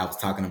look I was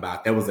talking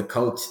about. There was a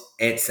coach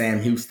at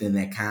Sam Houston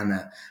that kind of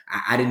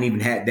I didn't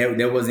even have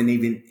there wasn't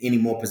even any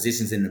more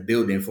positions in the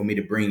building for me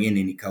to bring in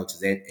any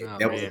coaches.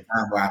 That was a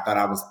time where I thought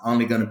I was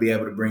only going to be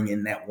able to bring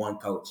in that one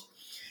coach.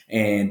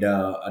 And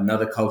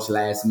another coach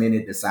last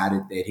minute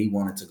decided that he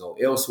wanted to go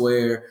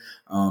elsewhere,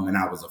 and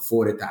I was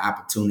afforded the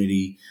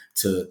opportunity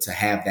to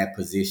have that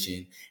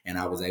position, and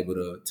I was able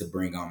to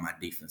bring on my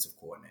defensive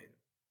coordinator.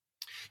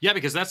 Yeah,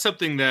 because that's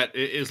something that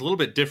is a little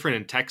bit different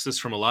in Texas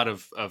from a lot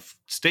of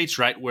states,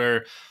 right?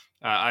 Where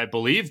I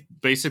believe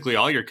basically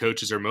all your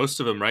coaches, or most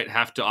of them, right,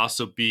 have to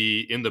also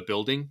be in the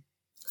building.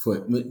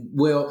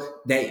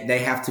 Well,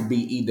 they have to be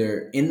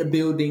either in the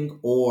building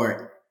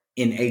or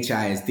in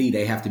HISD.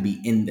 They have to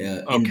be in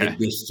the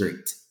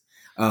district.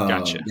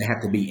 Gotcha. They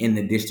have to be in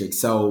the district.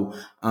 So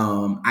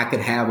I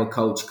could have a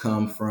coach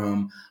come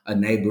from a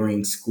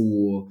neighboring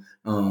school,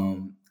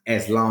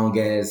 as long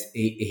as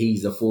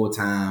he's a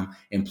full-time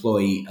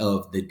employee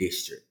of the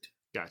district.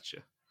 Gotcha.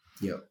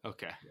 Yep.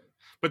 Okay.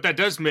 But that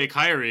does make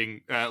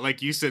hiring,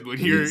 like you said, when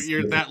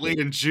you're that late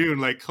in June,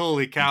 like,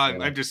 holy cow,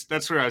 I'm just,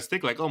 that's where I was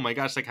thinking, like, oh my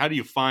gosh, like, how do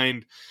you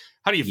find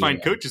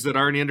coaches that are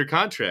already under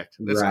contract?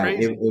 That's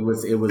crazy. It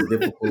was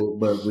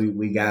difficult, but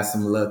we got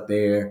some luck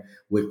there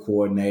with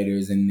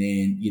coordinators, and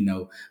then,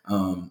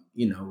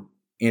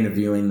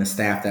 interviewing the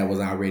staff that was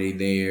already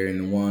there,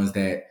 and the ones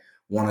that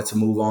wanted to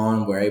move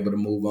on were able to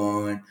move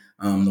on.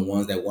 The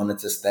ones that wanted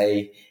to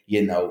stay,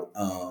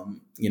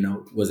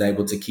 was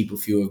able to keep a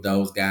few of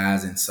those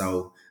guys. And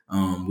so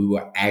we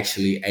were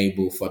actually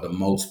able, for the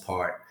most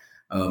part,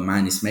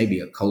 minus maybe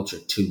a coach or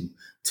two,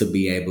 to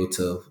be able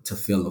to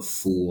fill a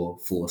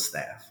full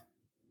staff.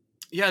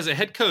 Yeah, as a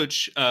head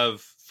coach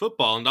of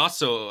football, and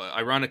also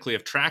ironically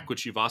of track,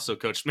 which you've also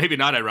coached, maybe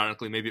not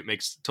ironically, maybe it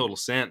makes total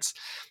sense.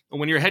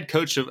 When you're a head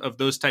coach of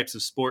those types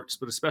of sports,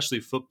 but especially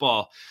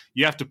football,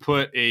 you have to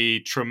put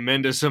a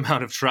tremendous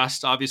amount of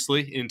trust,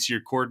 obviously, into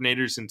your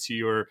coordinators, into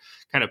your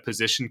kind of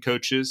position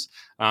coaches.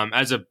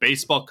 As a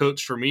baseball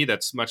coach, for me,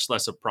 that's much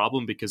less a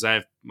problem because I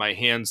have my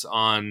hands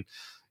on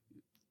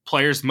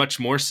players much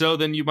more so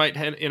than you might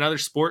have in other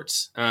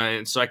sports.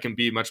 And so I can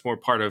be much more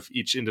part of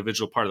each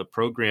individual part of the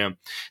program.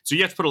 So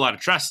you have to put a lot of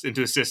trust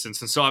into assistants.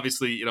 And so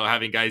obviously,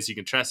 having guys you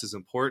can trust is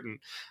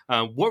important.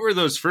 What were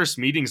those first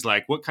meetings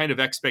like? What kind of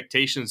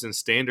expectations and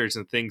standards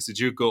and things did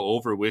you go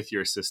over with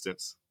your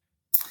assistants?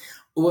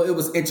 Well, it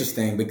was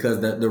interesting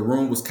because the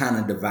room was kind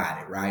of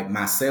divided, right?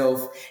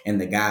 Myself and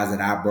the guys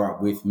that I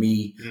brought with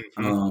me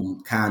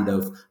kind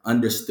of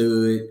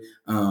understood,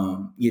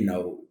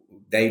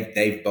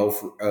 They've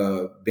both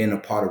been a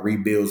part of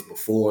rebuilds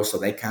before, so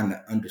they kind of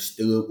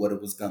understood what it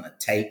was going to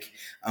take.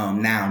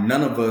 Now,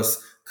 none of us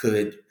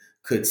could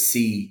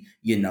see,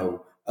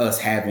 us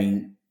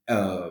having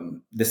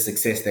the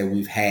success that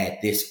we've had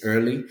this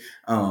early,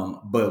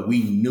 but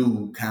we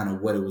knew kind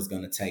of what it was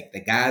going to take.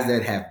 The guys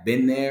that have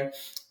been there,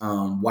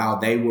 while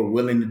they were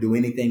willing to do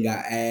anything I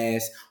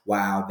asked,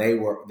 while they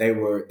were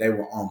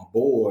on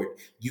board,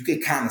 you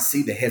could kind of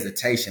see the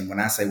hesitation when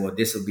I say, well,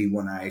 this will be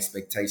one of our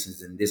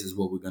expectations and this is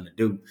what we're going to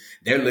do.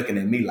 They're looking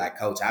at me like,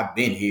 Coach, I've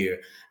been here.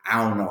 I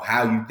don't know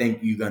how you think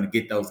you're going to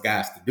get those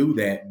guys to do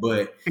that,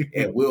 but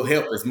it will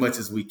help as much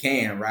as we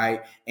can,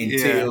 right?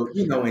 Until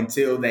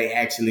they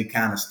actually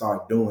kind of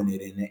start doing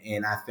it.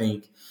 And I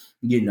think,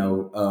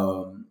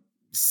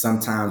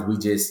 sometimes we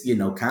just,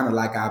 kind of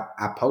like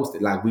I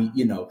posted, like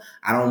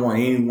I don't want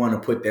anyone to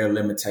put their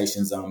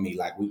limitations on me,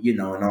 like and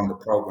on the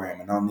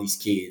program and on these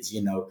kids,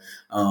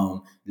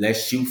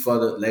 let's shoot for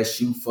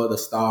the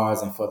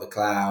stars and for the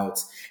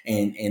clouds,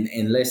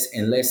 and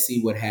let's see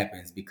what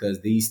happens,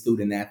 because these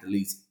student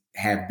athletes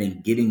have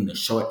been getting the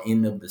short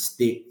end of the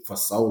stick for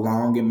so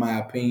long, in my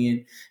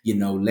opinion.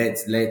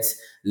 Let's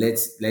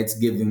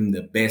give them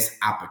the best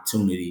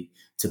opportunity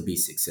to be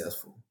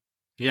successful.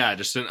 Yeah,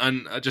 just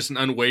an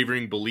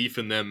unwavering belief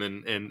in them,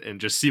 and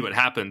just see what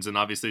happens. And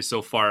obviously,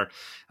 so far,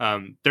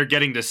 they're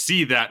getting to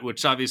see that,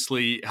 which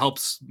obviously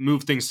helps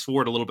move things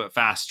forward a little bit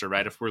faster,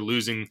 right? If we're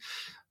losing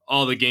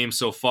all the games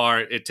so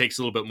far, it takes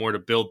a little bit more to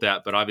build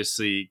that. But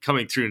obviously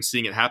coming through and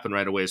seeing it happen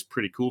right away is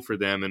pretty cool for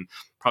them and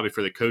probably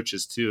for the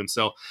coaches too. And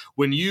so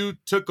when you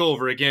took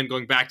over, again,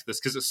 going back to this,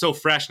 because it's so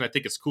fresh and I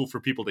think it's cool for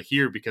people to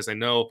hear, because I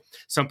know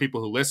some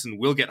people who listen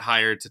will get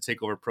hired to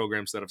take over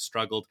programs that have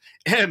struggled.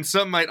 And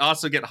some might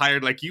also get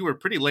hired like you were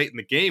pretty late in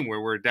the game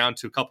where we're down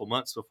to a couple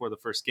months before the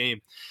first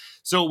game.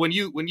 So when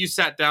you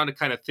sat down to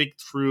kind of think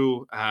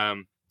through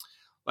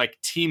like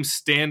team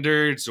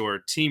standards or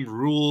team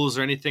rules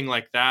or anything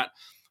like that,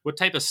 what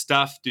type of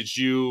stuff did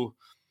you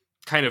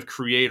kind of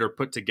create or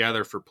put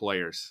together for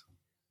players?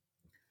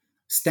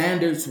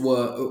 Standards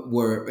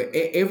were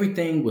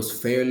everything was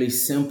fairly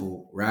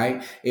simple,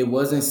 right? It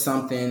wasn't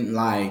something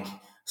like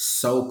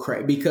so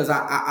crazy, because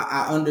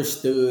I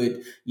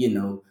understood,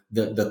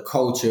 the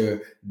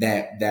culture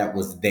that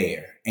was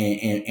there,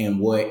 and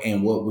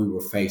what we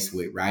were faced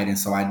with, right? And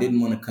so I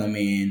didn't want to come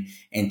in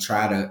and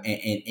try to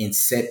and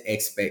set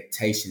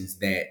expectations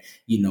that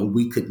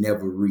we could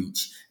never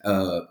reach,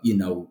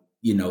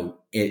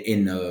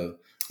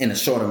 in a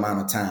short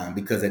amount of time.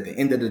 Because at the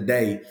end of the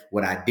day,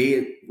 what I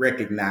did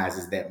recognize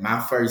is that my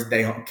first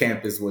day on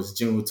campus was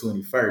June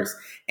 21st.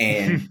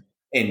 And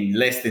in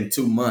less than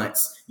 2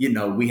 months,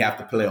 we have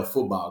to play a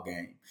football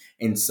game.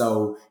 And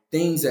so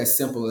things as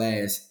simple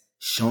as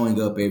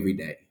showing up every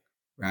day,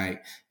 right?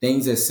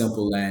 Things as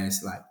simple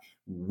as, like,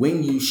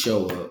 when you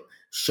show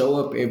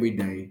up every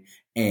day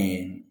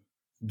and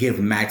give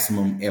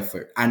maximum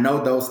effort. I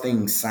know those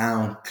things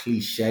sound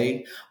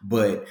cliche,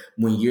 but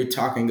when you're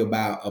talking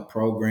about a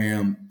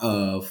program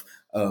of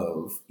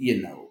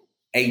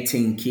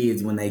 18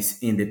 kids when they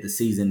ended the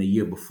season the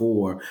year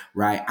before,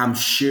 right? I'm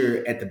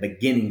sure at the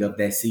beginning of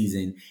that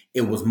season,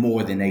 it was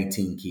more than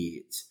 18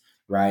 kids,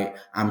 right?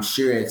 I'm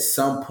sure at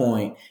some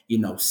point,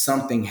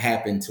 something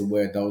happened to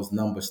where those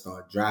numbers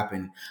start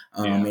dropping.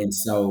 And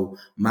so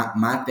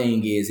my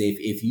thing is,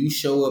 if you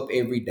show up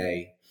every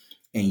day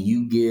and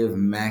you give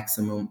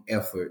maximum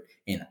effort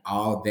in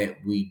all that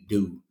we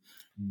do,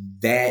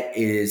 that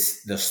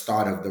is the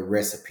start of the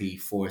recipe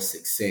for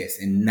success.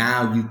 And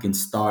now you can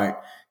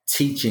start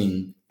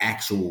teaching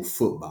actual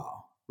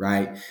football,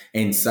 right?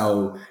 And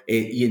so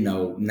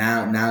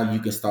now you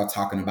can start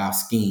talking about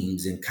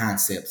schemes and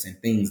concepts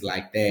and things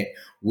like that,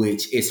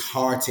 which is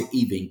hard to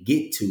even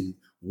get to.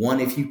 One,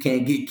 if you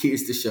can't get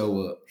kids to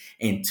show up,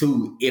 and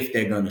two, if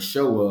they're going to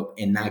show up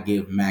and not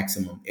give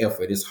maximum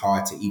effort, it's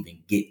hard to even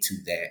get to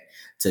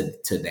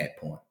that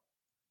point.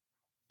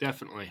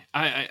 Definitely.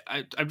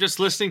 I'm just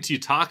listening to you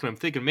talk and I'm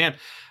thinking, man,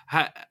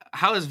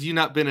 how have you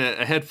not been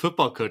a head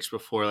football coach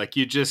before? Like,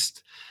 you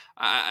just,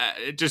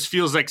 it just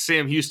feels like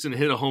Sam Houston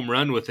hit a home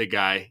run with a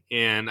guy.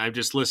 And I'm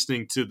just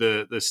listening to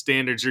the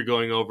standards you're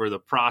going over, the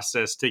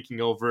process,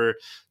 taking over,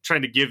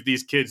 trying to give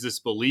these kids this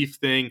belief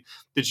thing.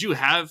 Did you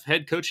have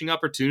head coaching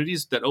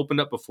opportunities that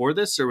opened up before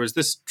this, or was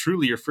this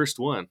truly your first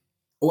one?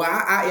 Well,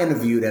 I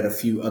interviewed at a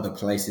few other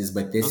places,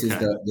 but this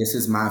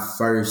is my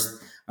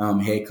first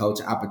head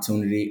coach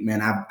opportunity.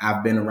 Man,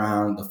 I've been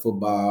around the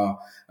football.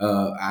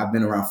 I've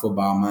been around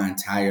football my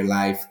entire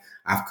life.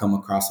 I've come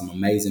across some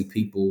amazing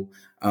people,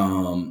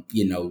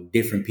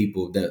 different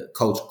people. The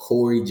coach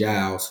Corey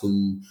Giles,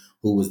 who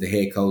was the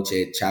head coach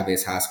at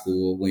Chavez High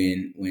School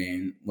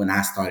when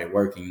I started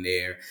working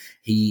there,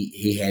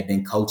 he had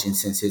been coaching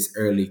since his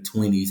early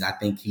 20s. I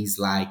think he's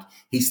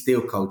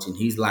still coaching.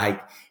 He's like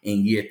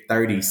in year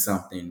 30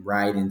 something,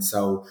 right? And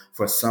so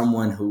for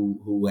someone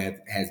who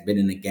has been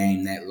in the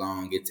game that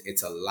long,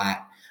 it's a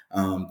lot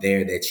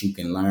there that you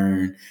can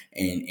learn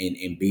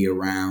and be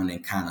around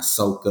and kind of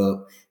soak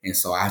up. And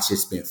so I've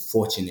just been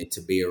fortunate to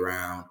be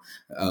around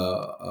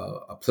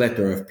a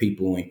plethora of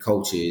people and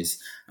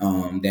coaches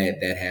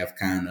that have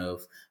kind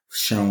of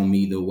shown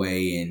me the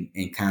way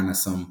and kind of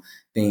some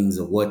things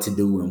of what to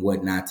do and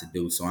what not to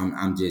do. So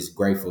I'm just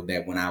grateful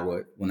that when I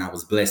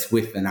was blessed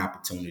with an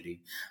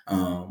opportunity,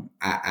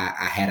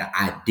 I had an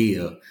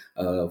idea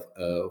of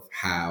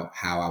how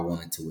I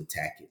wanted to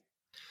attack it.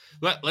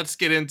 Let's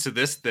get into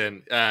this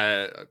then.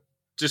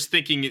 Just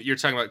thinking, you're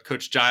talking about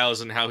Coach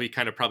Giles and how he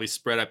kind of probably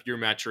spread up your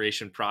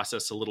maturation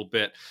process a little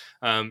bit.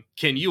 Can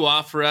you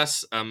offer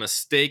us a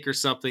mistake or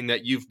something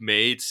that you've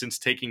made since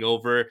taking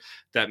over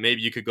that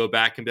maybe you could go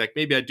back and be like,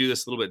 maybe I'd do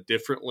this a little bit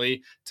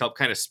differently to help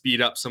kind of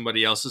speed up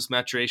somebody else's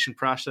maturation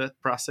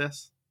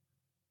process?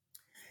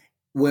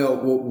 Well,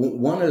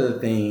 one of the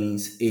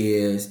things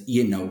is,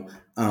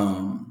 I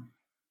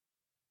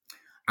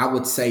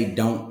would say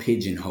don't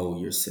pigeonhole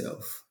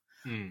yourself.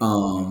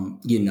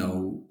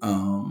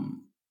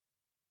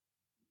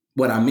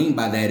 What I mean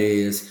by that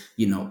is,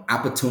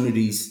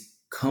 opportunities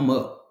come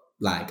up.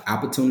 Like,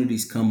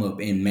 opportunities come up,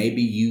 and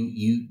maybe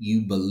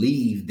you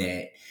believe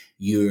that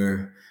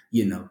you're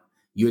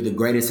the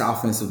greatest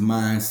offensive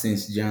mind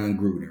since John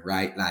Gruden,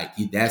 right? Like,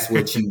 that's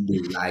what you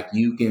do. Like,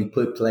 you can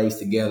put plays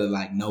together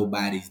like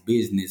nobody's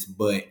business,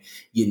 but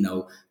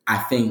I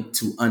think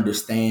to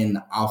understand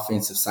the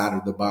offensive side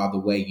of the ball the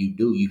way you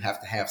do, you have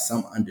to have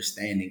some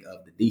understanding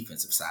of the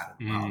defensive side of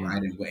the ball,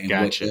 right? And what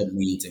Gotcha. that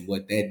means and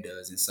what that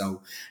does. And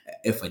so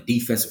if a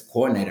defensive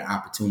coordinator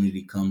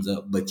opportunity comes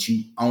up, but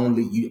I'm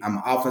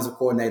an offensive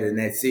coordinator and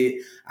that's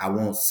it. I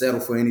won't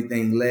settle for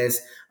anything less.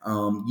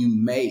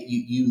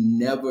 You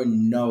never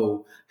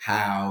know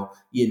how,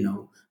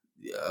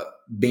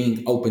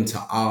 being open to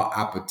all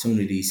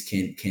opportunities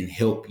can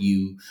help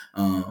you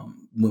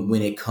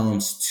when it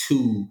comes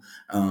to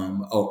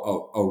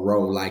a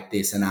role like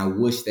this. And I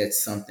wish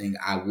that's something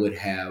I would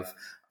have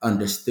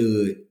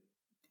understood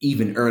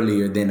even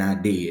earlier than I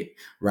did,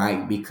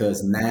 right?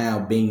 Because now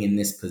being in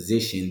this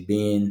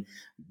position,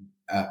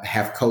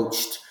 have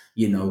coached,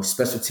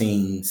 special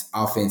teams,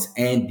 offense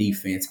and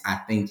defense, I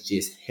think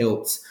just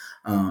helps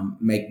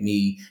make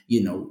me,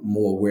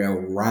 more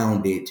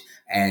well-rounded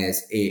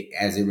as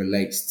it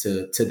relates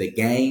to the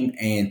game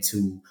and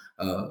to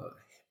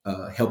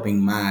helping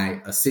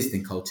my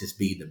assistant coaches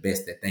be the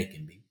best that they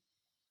can be.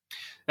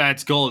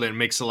 That's gold and it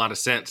makes a lot of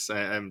sense.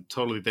 I'm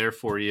totally there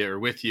for you or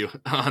with you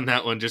on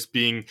that one.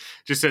 Thinking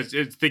just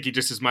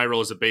as my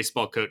role as a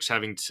baseball coach,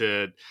 having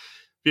to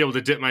be able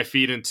to dip my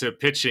feet into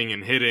pitching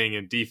and hitting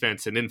and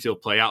defense and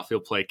infield play,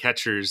 outfield play,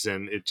 catchers,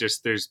 and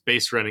there's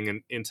base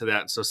running into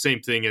that. So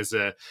same thing as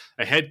a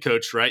head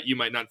coach, right? You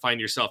might not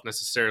find yourself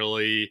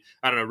necessarily,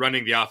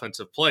 running the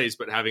offensive plays,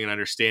 but having an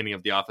understanding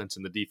of the offense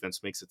and the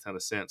defense makes a ton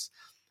of sense.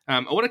 I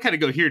want to kind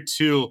of go here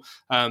too,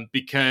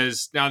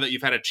 because now that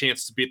you've had a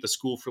chance to be at the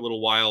school for a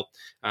little while,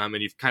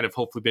 and you've kind of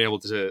hopefully been able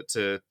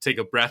to take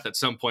a breath at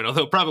some point,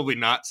 although probably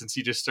not since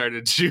you just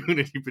started June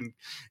and you've been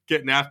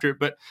getting after it.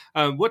 But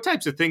what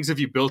types of things have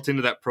you built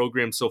into that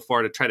program so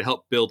far to try to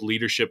help build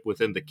leadership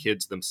within the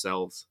kids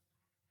themselves?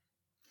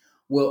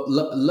 Well,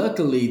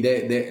 luckily,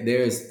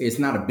 it's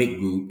not a big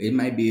group. It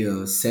might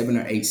be 7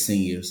 or 8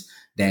 seniors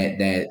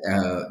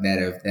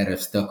that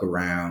have stuck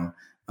around.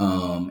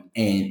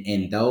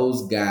 And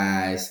those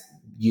guys,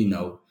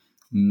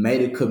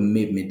 made a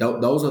commitment.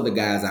 Those are the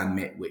guys I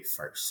met with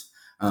first.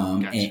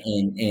 Gotcha.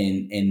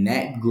 And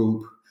that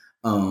group,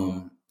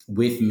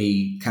 with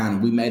me,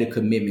 we made a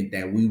commitment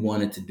that we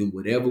wanted to do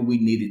whatever we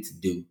needed to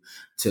do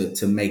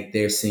to make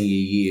their senior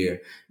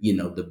year,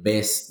 the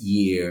best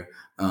year,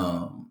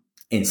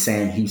 in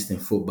Sam Houston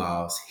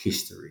football's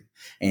history.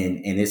 And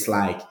it's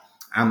like,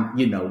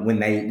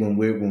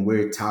 when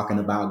we're talking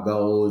about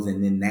goals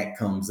and then that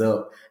comes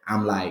up,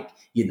 I'm like,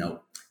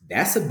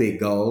 that's a big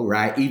goal,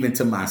 right? Even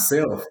to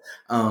myself.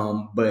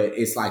 But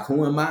it's like,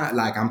 who am I?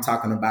 Like, I'm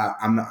talking about,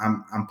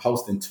 I'm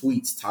posting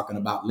tweets talking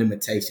about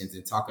limitations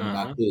and talking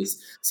about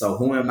this. So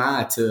who am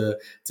I to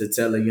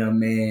tell a young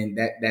man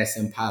that's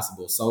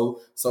impossible? So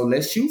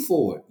let's shoot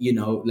for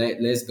it.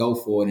 Let's go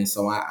for it. And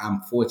so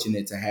I'm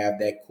fortunate to have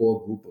that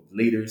core group of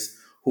leaders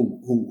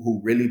who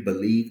really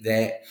believe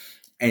that.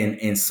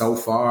 And so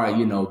far,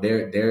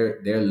 they're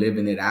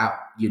living it out.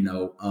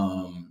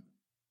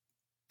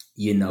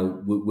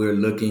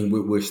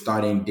 We're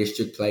starting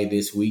district play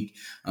this week.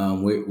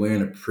 We're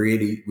in a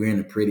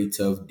pretty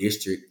tough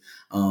district.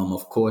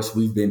 Of course,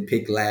 we've been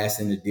picked last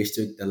in the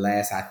district the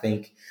last, I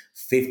think,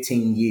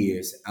 15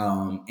 years.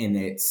 And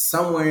that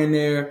somewhere in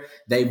there,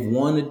 they've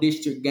won a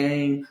district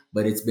game,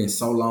 but it's been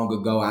so long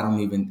ago. I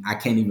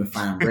can't even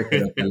find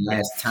record of the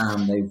last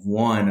time they've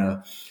won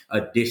a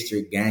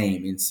district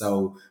game. And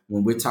so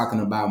when we're talking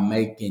about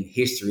making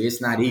history,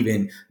 it's not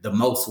even the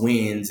most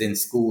wins in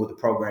school, the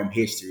program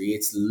history.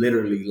 It's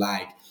literally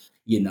like,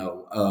 we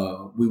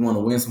want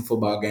to win some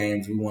football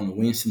games. We want to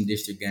win some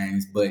district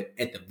games, but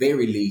at the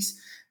very least,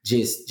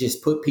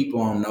 just put people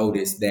on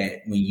notice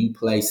that when you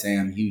play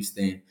Sam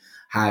Houston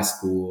High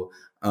School,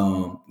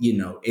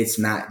 it's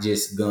not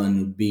just going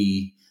to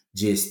be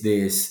just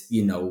this,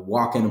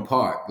 walk in the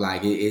park.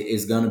 Like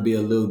it's going to be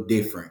a little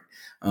different,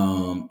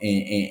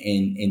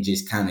 and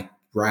just kind of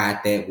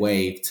ride that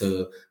wave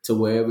to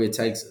wherever it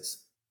takes us.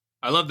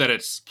 I love that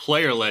it's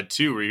player led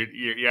too, where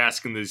you're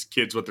asking these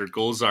kids what their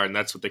goals are, and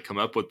that's what they come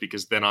up with.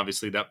 Because then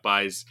obviously that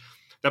buys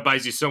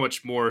you so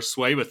much more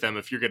sway with them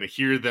if you're going to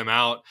hear them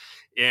out.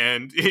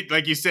 And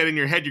like you said in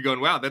your head, you're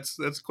going, wow,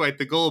 that's quite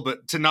the goal.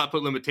 But to not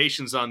put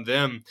limitations on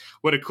them,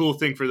 what a cool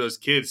thing for those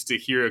kids to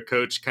hear a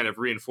coach kind of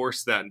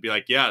reinforce that and be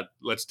like, yeah,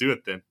 let's do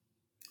it then.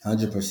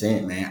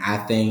 100%, man. I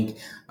think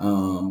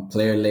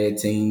player-led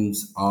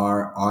teams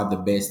are the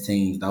best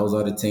teams. Those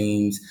are the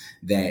teams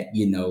that,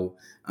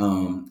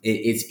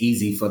 it's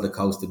easy for the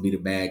coach to be the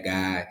bad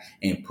guy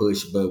and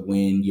push. But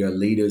when your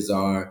leaders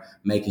are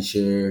making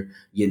sure,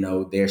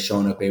 they're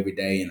showing up every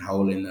day and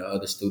holding the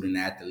other student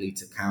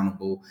athletes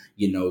accountable,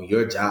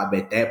 your job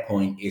at that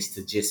point is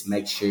to just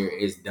make sure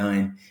it's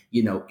done,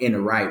 in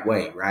the right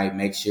way, right?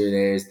 Make sure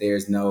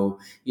there's no,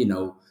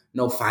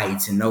 no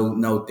fights and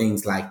no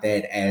things like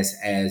that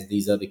as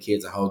these other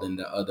kids are holding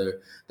the other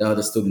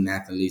student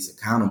athletes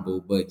accountable,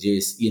 but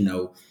just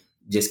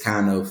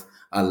kind of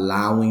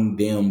allowing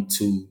them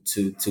to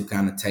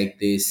kind of take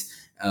this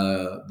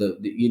as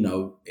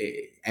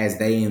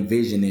they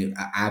envision it,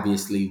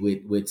 obviously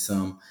with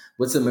some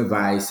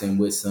advice and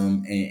with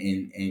some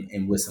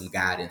and with some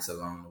guidance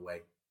along the way.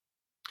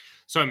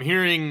 So I'm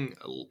hearing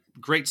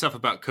great stuff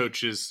about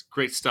coaches,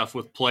 great stuff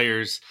with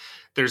players.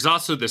 There's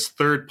also this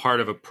third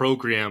part of a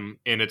program,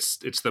 and it's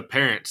the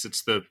parents,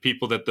 it's the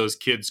people that those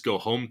kids go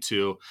home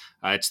to,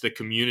 it's the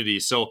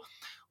community. So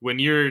when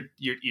you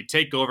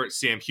take over at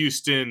Sam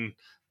Houston,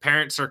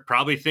 parents are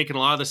probably thinking a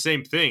lot of the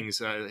same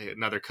things.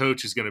 Another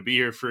coach is going to be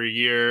here for a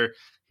year.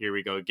 Here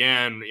we go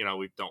again.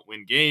 We don't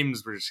win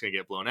games. We're just going to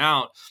get blown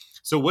out.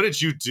 So what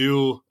did you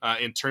do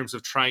in terms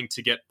of trying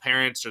to get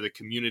parents or the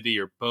community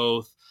or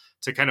both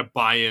to kind of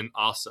buy in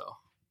also?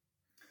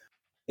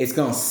 It's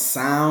going to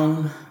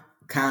sound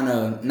kind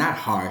of not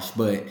harsh,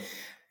 but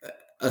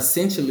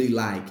essentially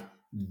like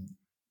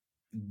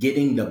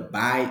getting the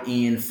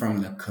buy-in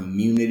from the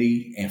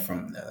community and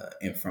from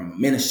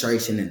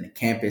administration and the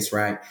campus,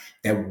 right?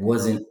 That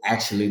wasn't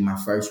actually my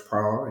first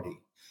priority.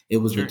 It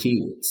was Sure. the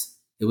kids.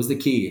 It was the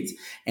kids.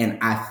 And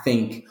I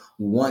think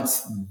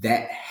once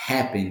that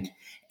happened,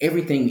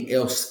 everything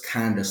else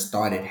kind of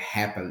started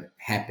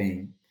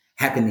happening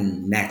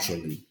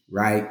naturally,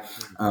 right?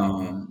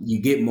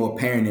 You get more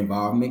parent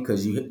involvement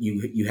because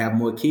you have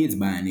more kids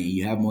buying in,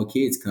 you have more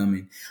kids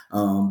coming,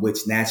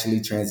 which naturally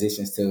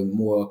transitions to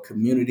more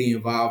community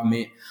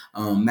involvement.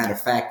 Matter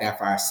of fact,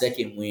 after our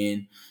second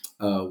win,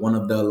 one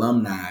of the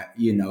alumni,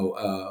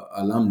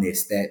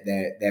 alumnus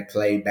that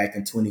played back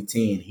in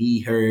 2010, he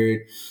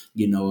heard,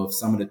 of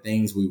some of the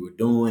things we were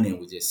doing, and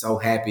was just so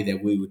happy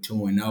that we were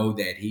 2-0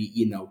 that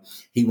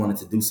he wanted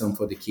to do something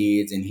for the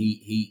kids, and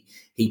he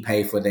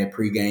paid for their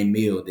pregame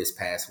meal this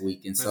past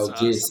week. And so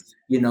That's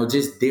awesome.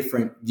 just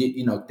different,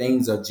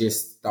 things are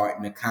just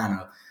starting to kind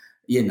of,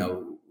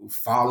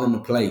 fall into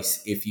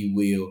place, if you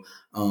will.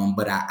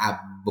 But I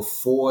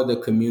before the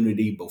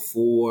community,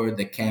 before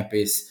the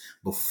campus,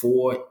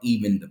 before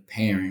even the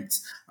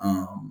parents,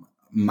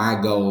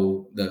 my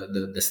goal,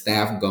 the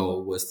staff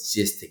goal, was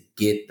just to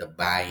get the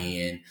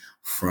buy-in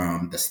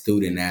from the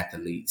student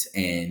athletes,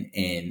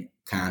 and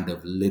kind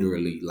of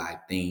literally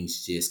like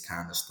things just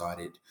kind of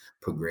started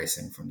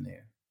progressing from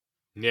there.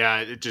 Yeah,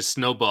 it just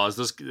snowballs.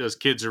 Those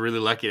kids are really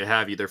lucky to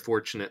have you. They're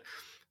fortunate.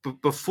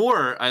 But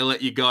before I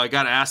let you go, I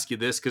got to ask you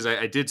this because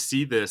I did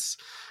see this,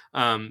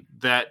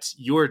 that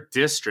your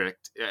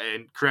district,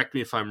 and correct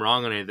me if I'm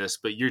wrong on any of this,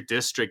 but your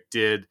district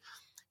did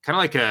kind of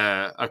like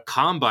a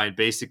combine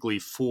basically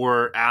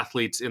for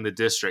athletes in the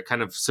district,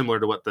 kind of similar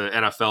to what the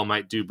NFL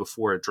might do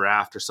before a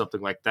draft or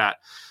something like that.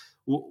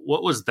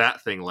 What was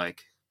that thing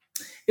like?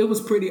 It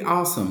was pretty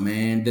awesome,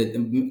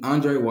 man.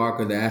 Andre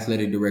Walker, the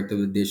athletic director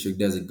of the district,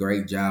 does a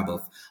great job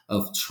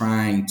of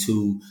trying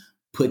to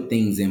put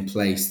things in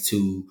place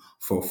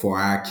for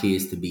our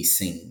kids to be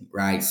seen,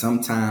 right?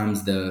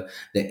 Sometimes the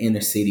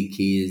inner city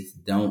kids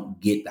don't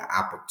get the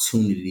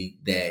opportunity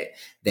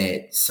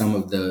that some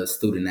of the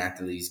student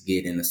athletes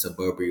get in the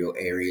suburban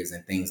areas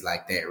and things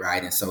like that,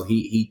 right? And so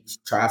he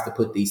tries to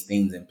put these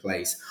things in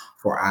place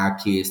for our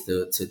kids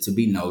to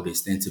be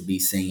noticed and to be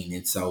seen.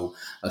 And so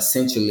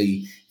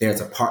essentially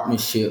there's a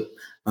partnership.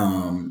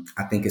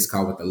 I think it's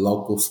called with the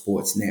local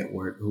sports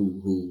network,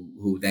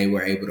 who they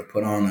were able to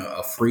put on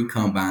a free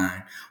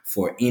combine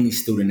for any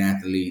student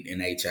athlete in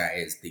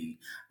HISD.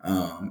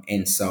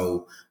 And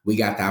so we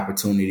got the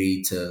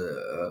opportunity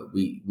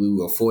we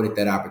were afforded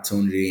that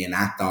opportunity. And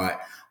I thought,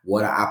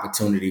 what an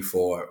opportunity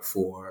for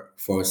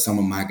some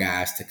of my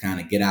guys to kind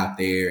of get out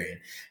there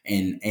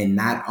and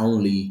not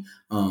only,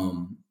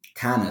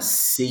 kind of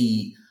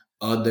see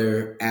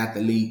other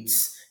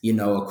athletes,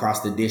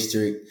 across the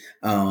district,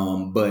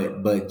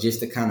 but just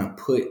to kind of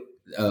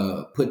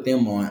put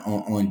them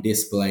on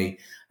display,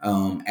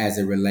 as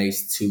it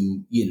relates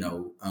to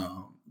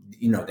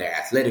their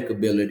athletic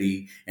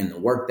ability and the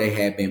work they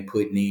had been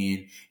putting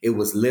in. It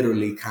was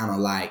literally kind of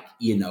like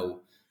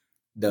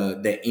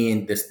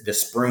the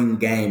spring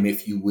game,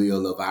 if you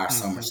will, of our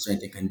summer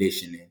strength and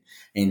conditioning.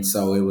 And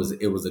so it was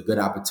a good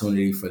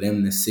opportunity for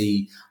them to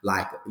see,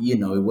 like,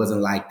 it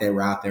wasn't like they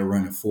were out there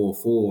running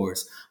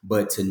 4.4s,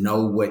 but to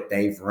know what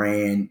they've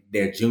ran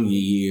their junior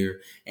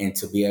year and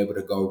to be able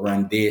to go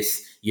run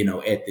this,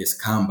 at this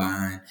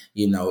combine,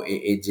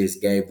 it just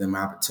gave them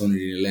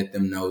opportunity to let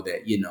them know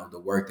that, the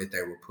work that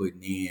they were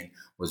putting in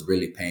was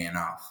really paying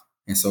off.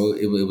 And so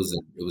it was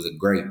a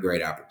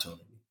great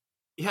opportunity.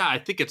 Yeah, I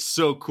think it's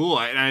so cool.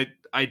 I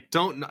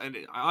don't know.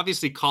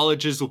 Obviously,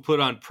 colleges will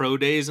put on pro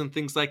days and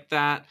things like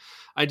that.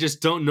 I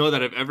just don't know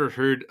that I've ever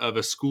heard of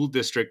a school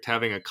district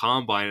having a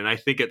combine. And I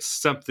think it's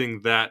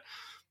something that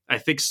I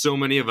think so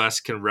many of us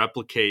can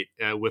replicate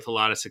with a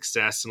lot of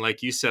success. And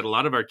like you said, a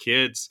lot of our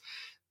kids,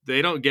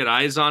 they don't get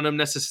eyes on them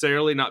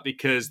necessarily, not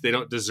because they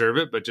don't deserve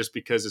it, but just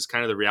because it's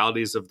kind of the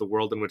realities of the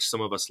world in which some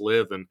of us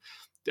live. And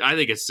I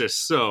think it's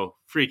just so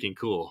freaking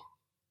cool.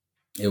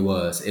 It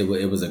was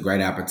a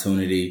great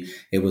opportunity.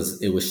 It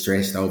was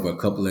stretched over a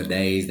couple of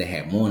days. They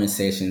had morning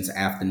sessions,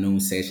 afternoon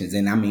sessions,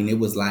 and I mean, it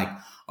was like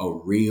a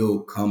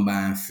real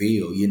combine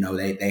feel.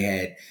 They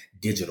had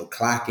digital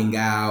clocking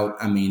out.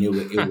 I mean, it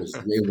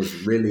was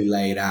really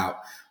laid out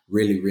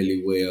really,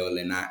 really well.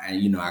 And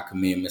I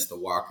commend Mr.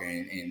 Walker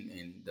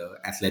and the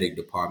athletic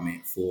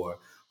department for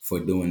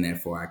doing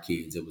that for our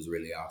kids. It was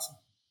really awesome.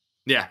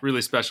 Yeah,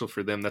 really special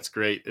for them. That's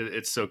great.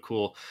 It's so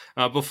cool.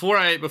 Before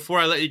I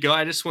let you go,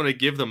 I just want to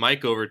give the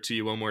mic over to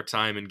you one more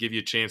time and give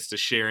you a chance to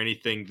share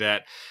anything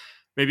that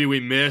maybe we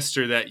missed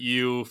or that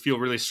you feel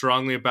really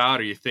strongly about,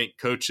 or you think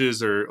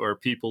coaches or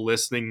people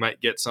listening might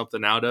get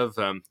something out of.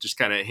 Just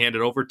kind of hand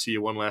it over to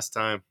you one last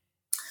time.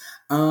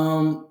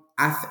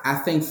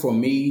 I think for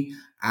me,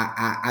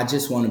 I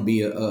just want to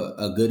be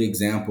a good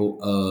example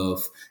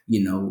of,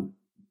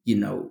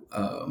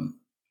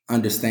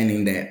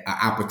 understanding that an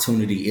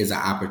opportunity is an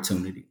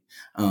opportunity.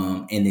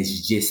 And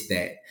it's just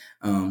that.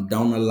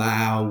 Don't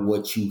allow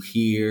what you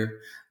hear.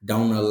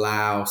 Don't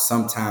allow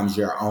sometimes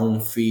your own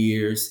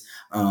fears,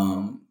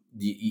 to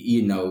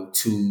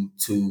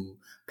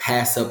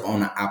pass up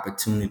on an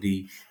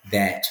opportunity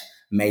that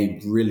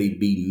may really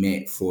be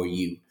meant for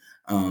you.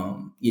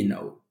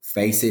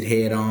 Face it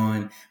head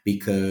on,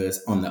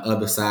 because on the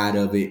other side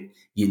of it,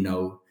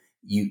 you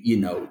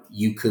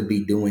could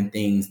be doing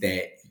things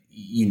that,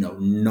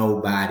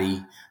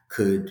 nobody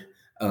could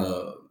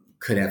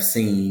have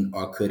seen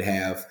or could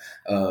have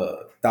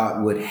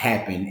thought would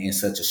happen in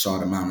such a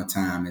short amount of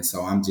time. And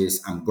so I'm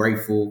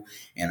grateful,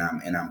 and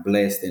I'm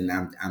blessed, and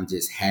I'm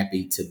just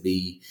happy to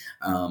be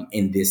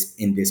in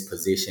this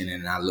position.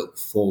 And I look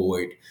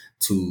forward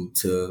to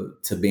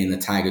being a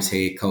Tigers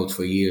head coach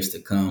for years to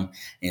come,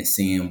 and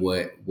seeing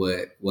what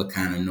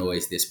kind of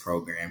noise this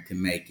program can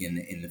make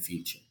in the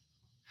future.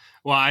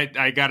 Well,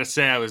 I got to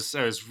say, I was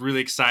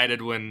really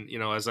excited when,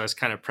 as I was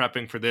kind of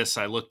prepping for this,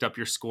 I looked up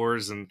your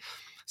scores and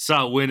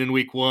saw a win in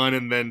week 1,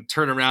 and then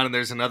turn around and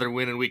there's another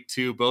win in week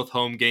 2, both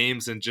home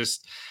games. And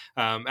just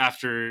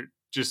after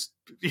just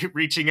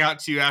reaching out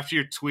to you after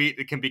your tweet,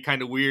 it can be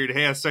kind of weird.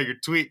 Hey, I saw your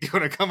tweet. Do you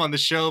want to come on the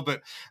show?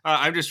 But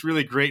I'm just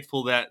really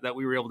grateful that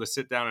we were able to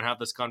sit down and have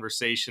this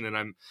conversation. And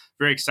I'm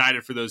very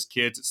excited for those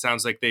kids. It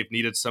sounds like they've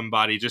needed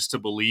somebody just to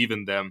believe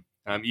in them.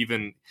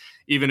 Even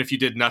if you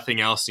did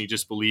nothing else and you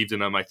just believed in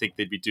them, I think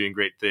they'd be doing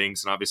great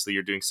things. And obviously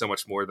you're doing so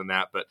much more than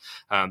that, but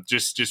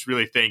just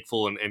really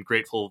thankful and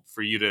grateful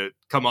for you to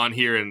come on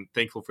here, and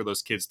thankful for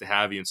those kids to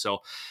have you. And so,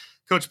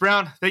 Coach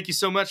Brown, thank you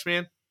so much,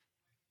 man.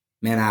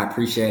 Man, I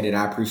appreciate it.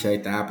 I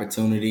appreciate the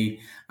opportunity.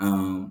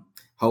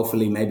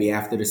 Hopefully maybe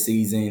after the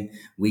season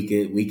we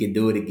could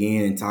do it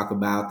again and talk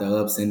about the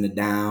ups and the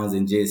downs,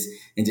 and just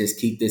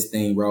keep this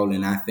thing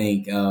rolling. I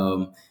think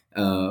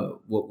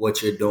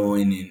what you're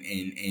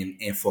doing,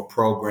 and for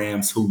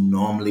programs who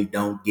normally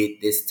don't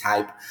get this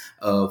type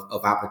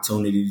of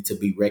opportunity to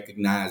be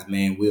recognized,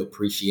 man, we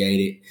appreciate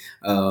it.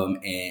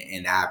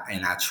 And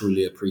I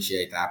truly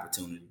appreciate the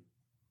opportunity.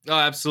 Oh,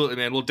 absolutely,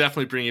 man. We'll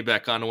definitely bring you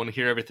back on. I want to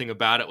hear everything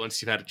about it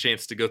once you've had a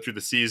chance to go through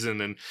the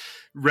season and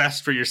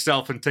rest for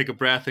yourself and take a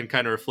breath and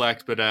kind of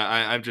reflect. But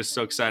I'm just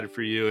so excited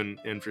for you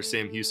and for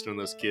Sam Houston and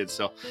those kids.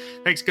 So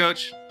thanks,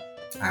 Coach.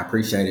 I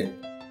appreciate it.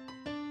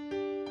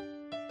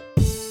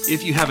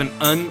 If you have an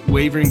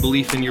unwavering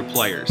belief in your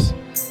players,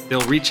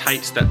 they'll reach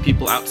heights that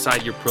people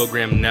outside your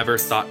program never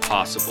thought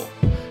possible.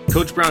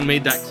 Coach Brown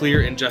made that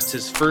clear in just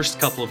his first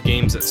couple of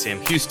games at Sam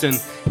Houston,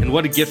 and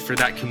what a gift for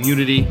that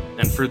community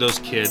and for those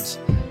kids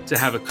to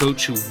have a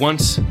coach who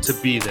wants to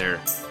be there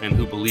and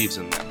who believes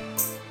in them.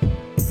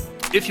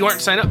 If you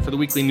aren't signed up for the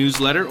weekly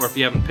newsletter, or if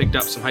you haven't picked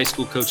up some High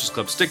School Coaches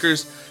Club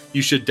stickers,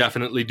 you should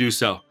definitely do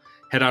so.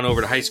 Head on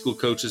over to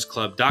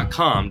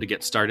highschoolcoachesclub.com to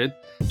get started.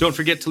 Don't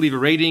forget to leave a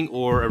rating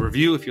or a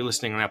review if you're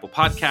listening on Apple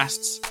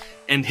Podcasts,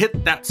 and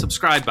hit that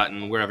subscribe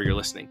button wherever you're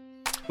listening.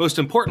 Most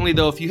importantly,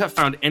 though, if you have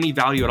found any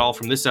value at all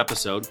from this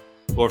episode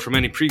or from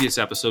any previous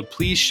episode,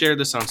 please share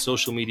this on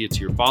social media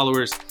to your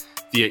followers,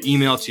 via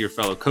email to your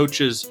fellow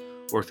coaches,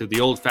 or through the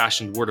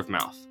old-fashioned word of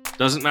mouth.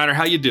 Doesn't matter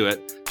how you do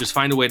it, just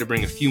find a way to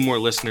bring a few more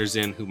listeners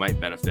in who might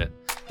benefit.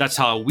 That's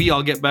how we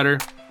all get better,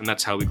 and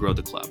that's how we grow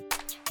the club.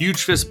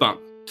 Huge fist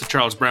bump to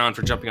Charles Brown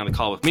for jumping on the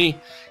call with me,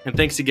 and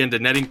thanks again to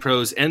Netting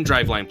Pros and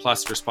Driveline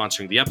Plus for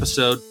sponsoring the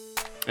episode,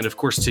 and of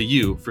course to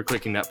you for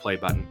clicking that play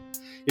button.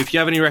 If you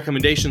have any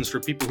recommendations for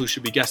people who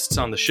should be guests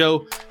on the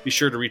show, be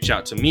sure to reach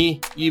out to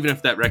me, even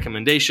if that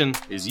recommendation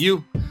is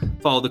you.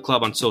 Follow the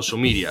club on social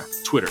media,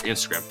 Twitter,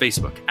 Instagram,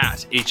 Facebook,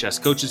 at HS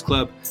Coaches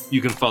Club. You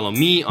can follow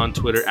me on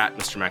Twitter at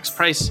Mr. Max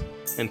Price,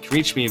 and can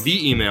reach me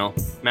via email,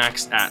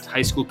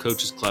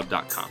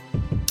 max@highschoolcoachesclub.com.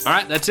 All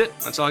right, that's it.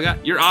 That's all I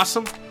got. You're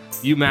awesome.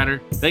 You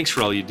matter. Thanks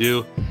for all you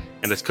do.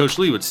 And as Coach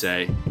Lee would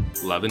say,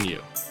 loving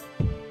you.